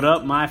 What up,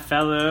 my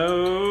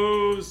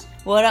fellows?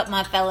 What up,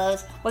 my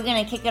fellows? We're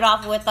gonna kick it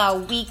off with our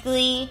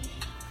weekly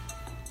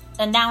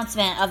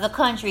announcement of the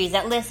countries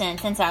that listened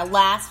since our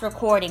last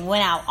recording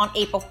went out on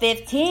April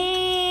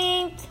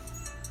 15th.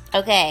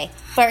 Okay,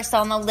 first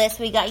on the list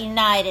we got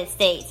United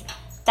States.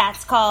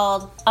 That's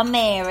called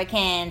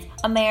Americans.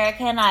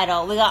 American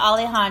Idol. We got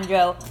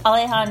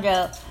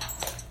Alejandro.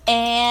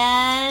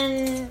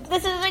 And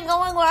this isn't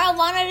going where I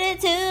wanted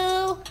it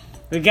to.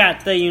 We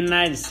got the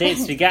United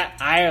States, we got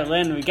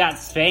Ireland, we got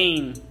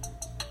Spain.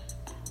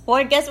 Well,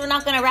 I guess we're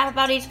not gonna rap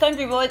about each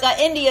country, but we got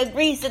India,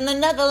 Greece, and the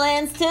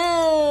Netherlands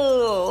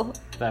too.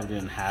 I'm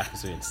doing half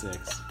because we had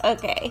 6.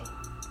 Okay,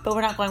 but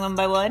we're not going one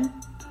by one?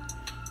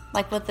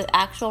 Like with the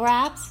actual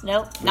raps?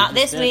 Nope, not just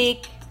this did.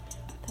 week.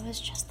 That was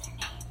just their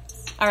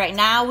names. Alright,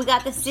 now we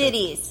got the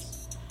cities.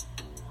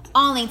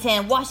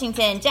 Arlington,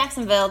 Washington,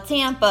 Jacksonville,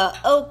 Tampa,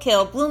 Oak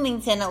Hill,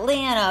 Bloomington,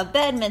 Atlanta,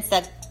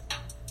 Bedminster,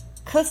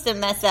 Costa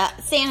Mesa,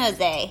 San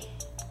Jose.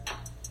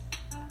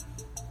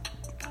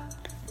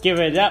 Give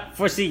it up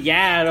for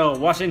Seattle,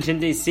 Washington,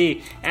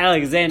 D.C.,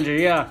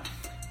 Alexandria,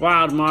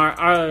 Wildmar,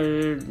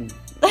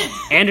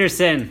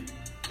 Anderson,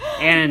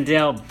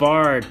 Annandale,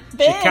 Bard,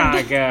 Bend.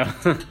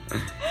 Chicago,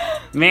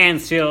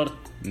 Mansfield,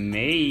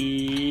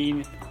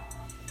 Maine.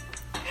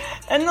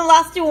 And the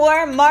last 2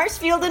 were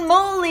Marshfield and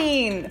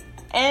Moline.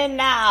 And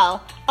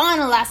now, on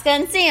Alaska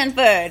and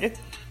Sanford.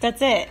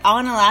 That's it.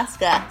 On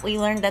Alaska. We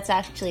learned that's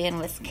actually in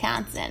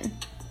Wisconsin.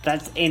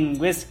 That's in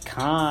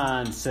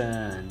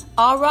Wisconsin.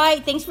 All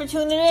right. Thanks for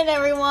tuning in,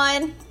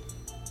 everyone.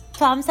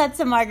 Tom's had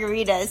some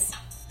margaritas.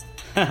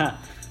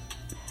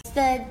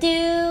 The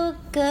do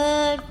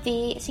good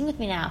feel. Sing with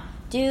me now.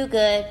 Do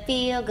good,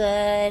 feel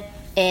good.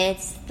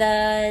 It's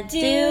the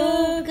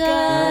do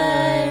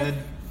good,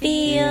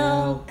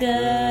 feel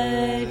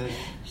good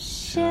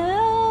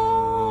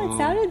show. It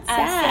sounded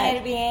sad.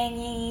 Hacer bien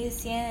y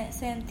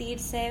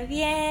sentirse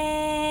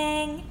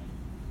bien.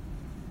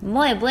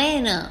 Muy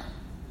bueno.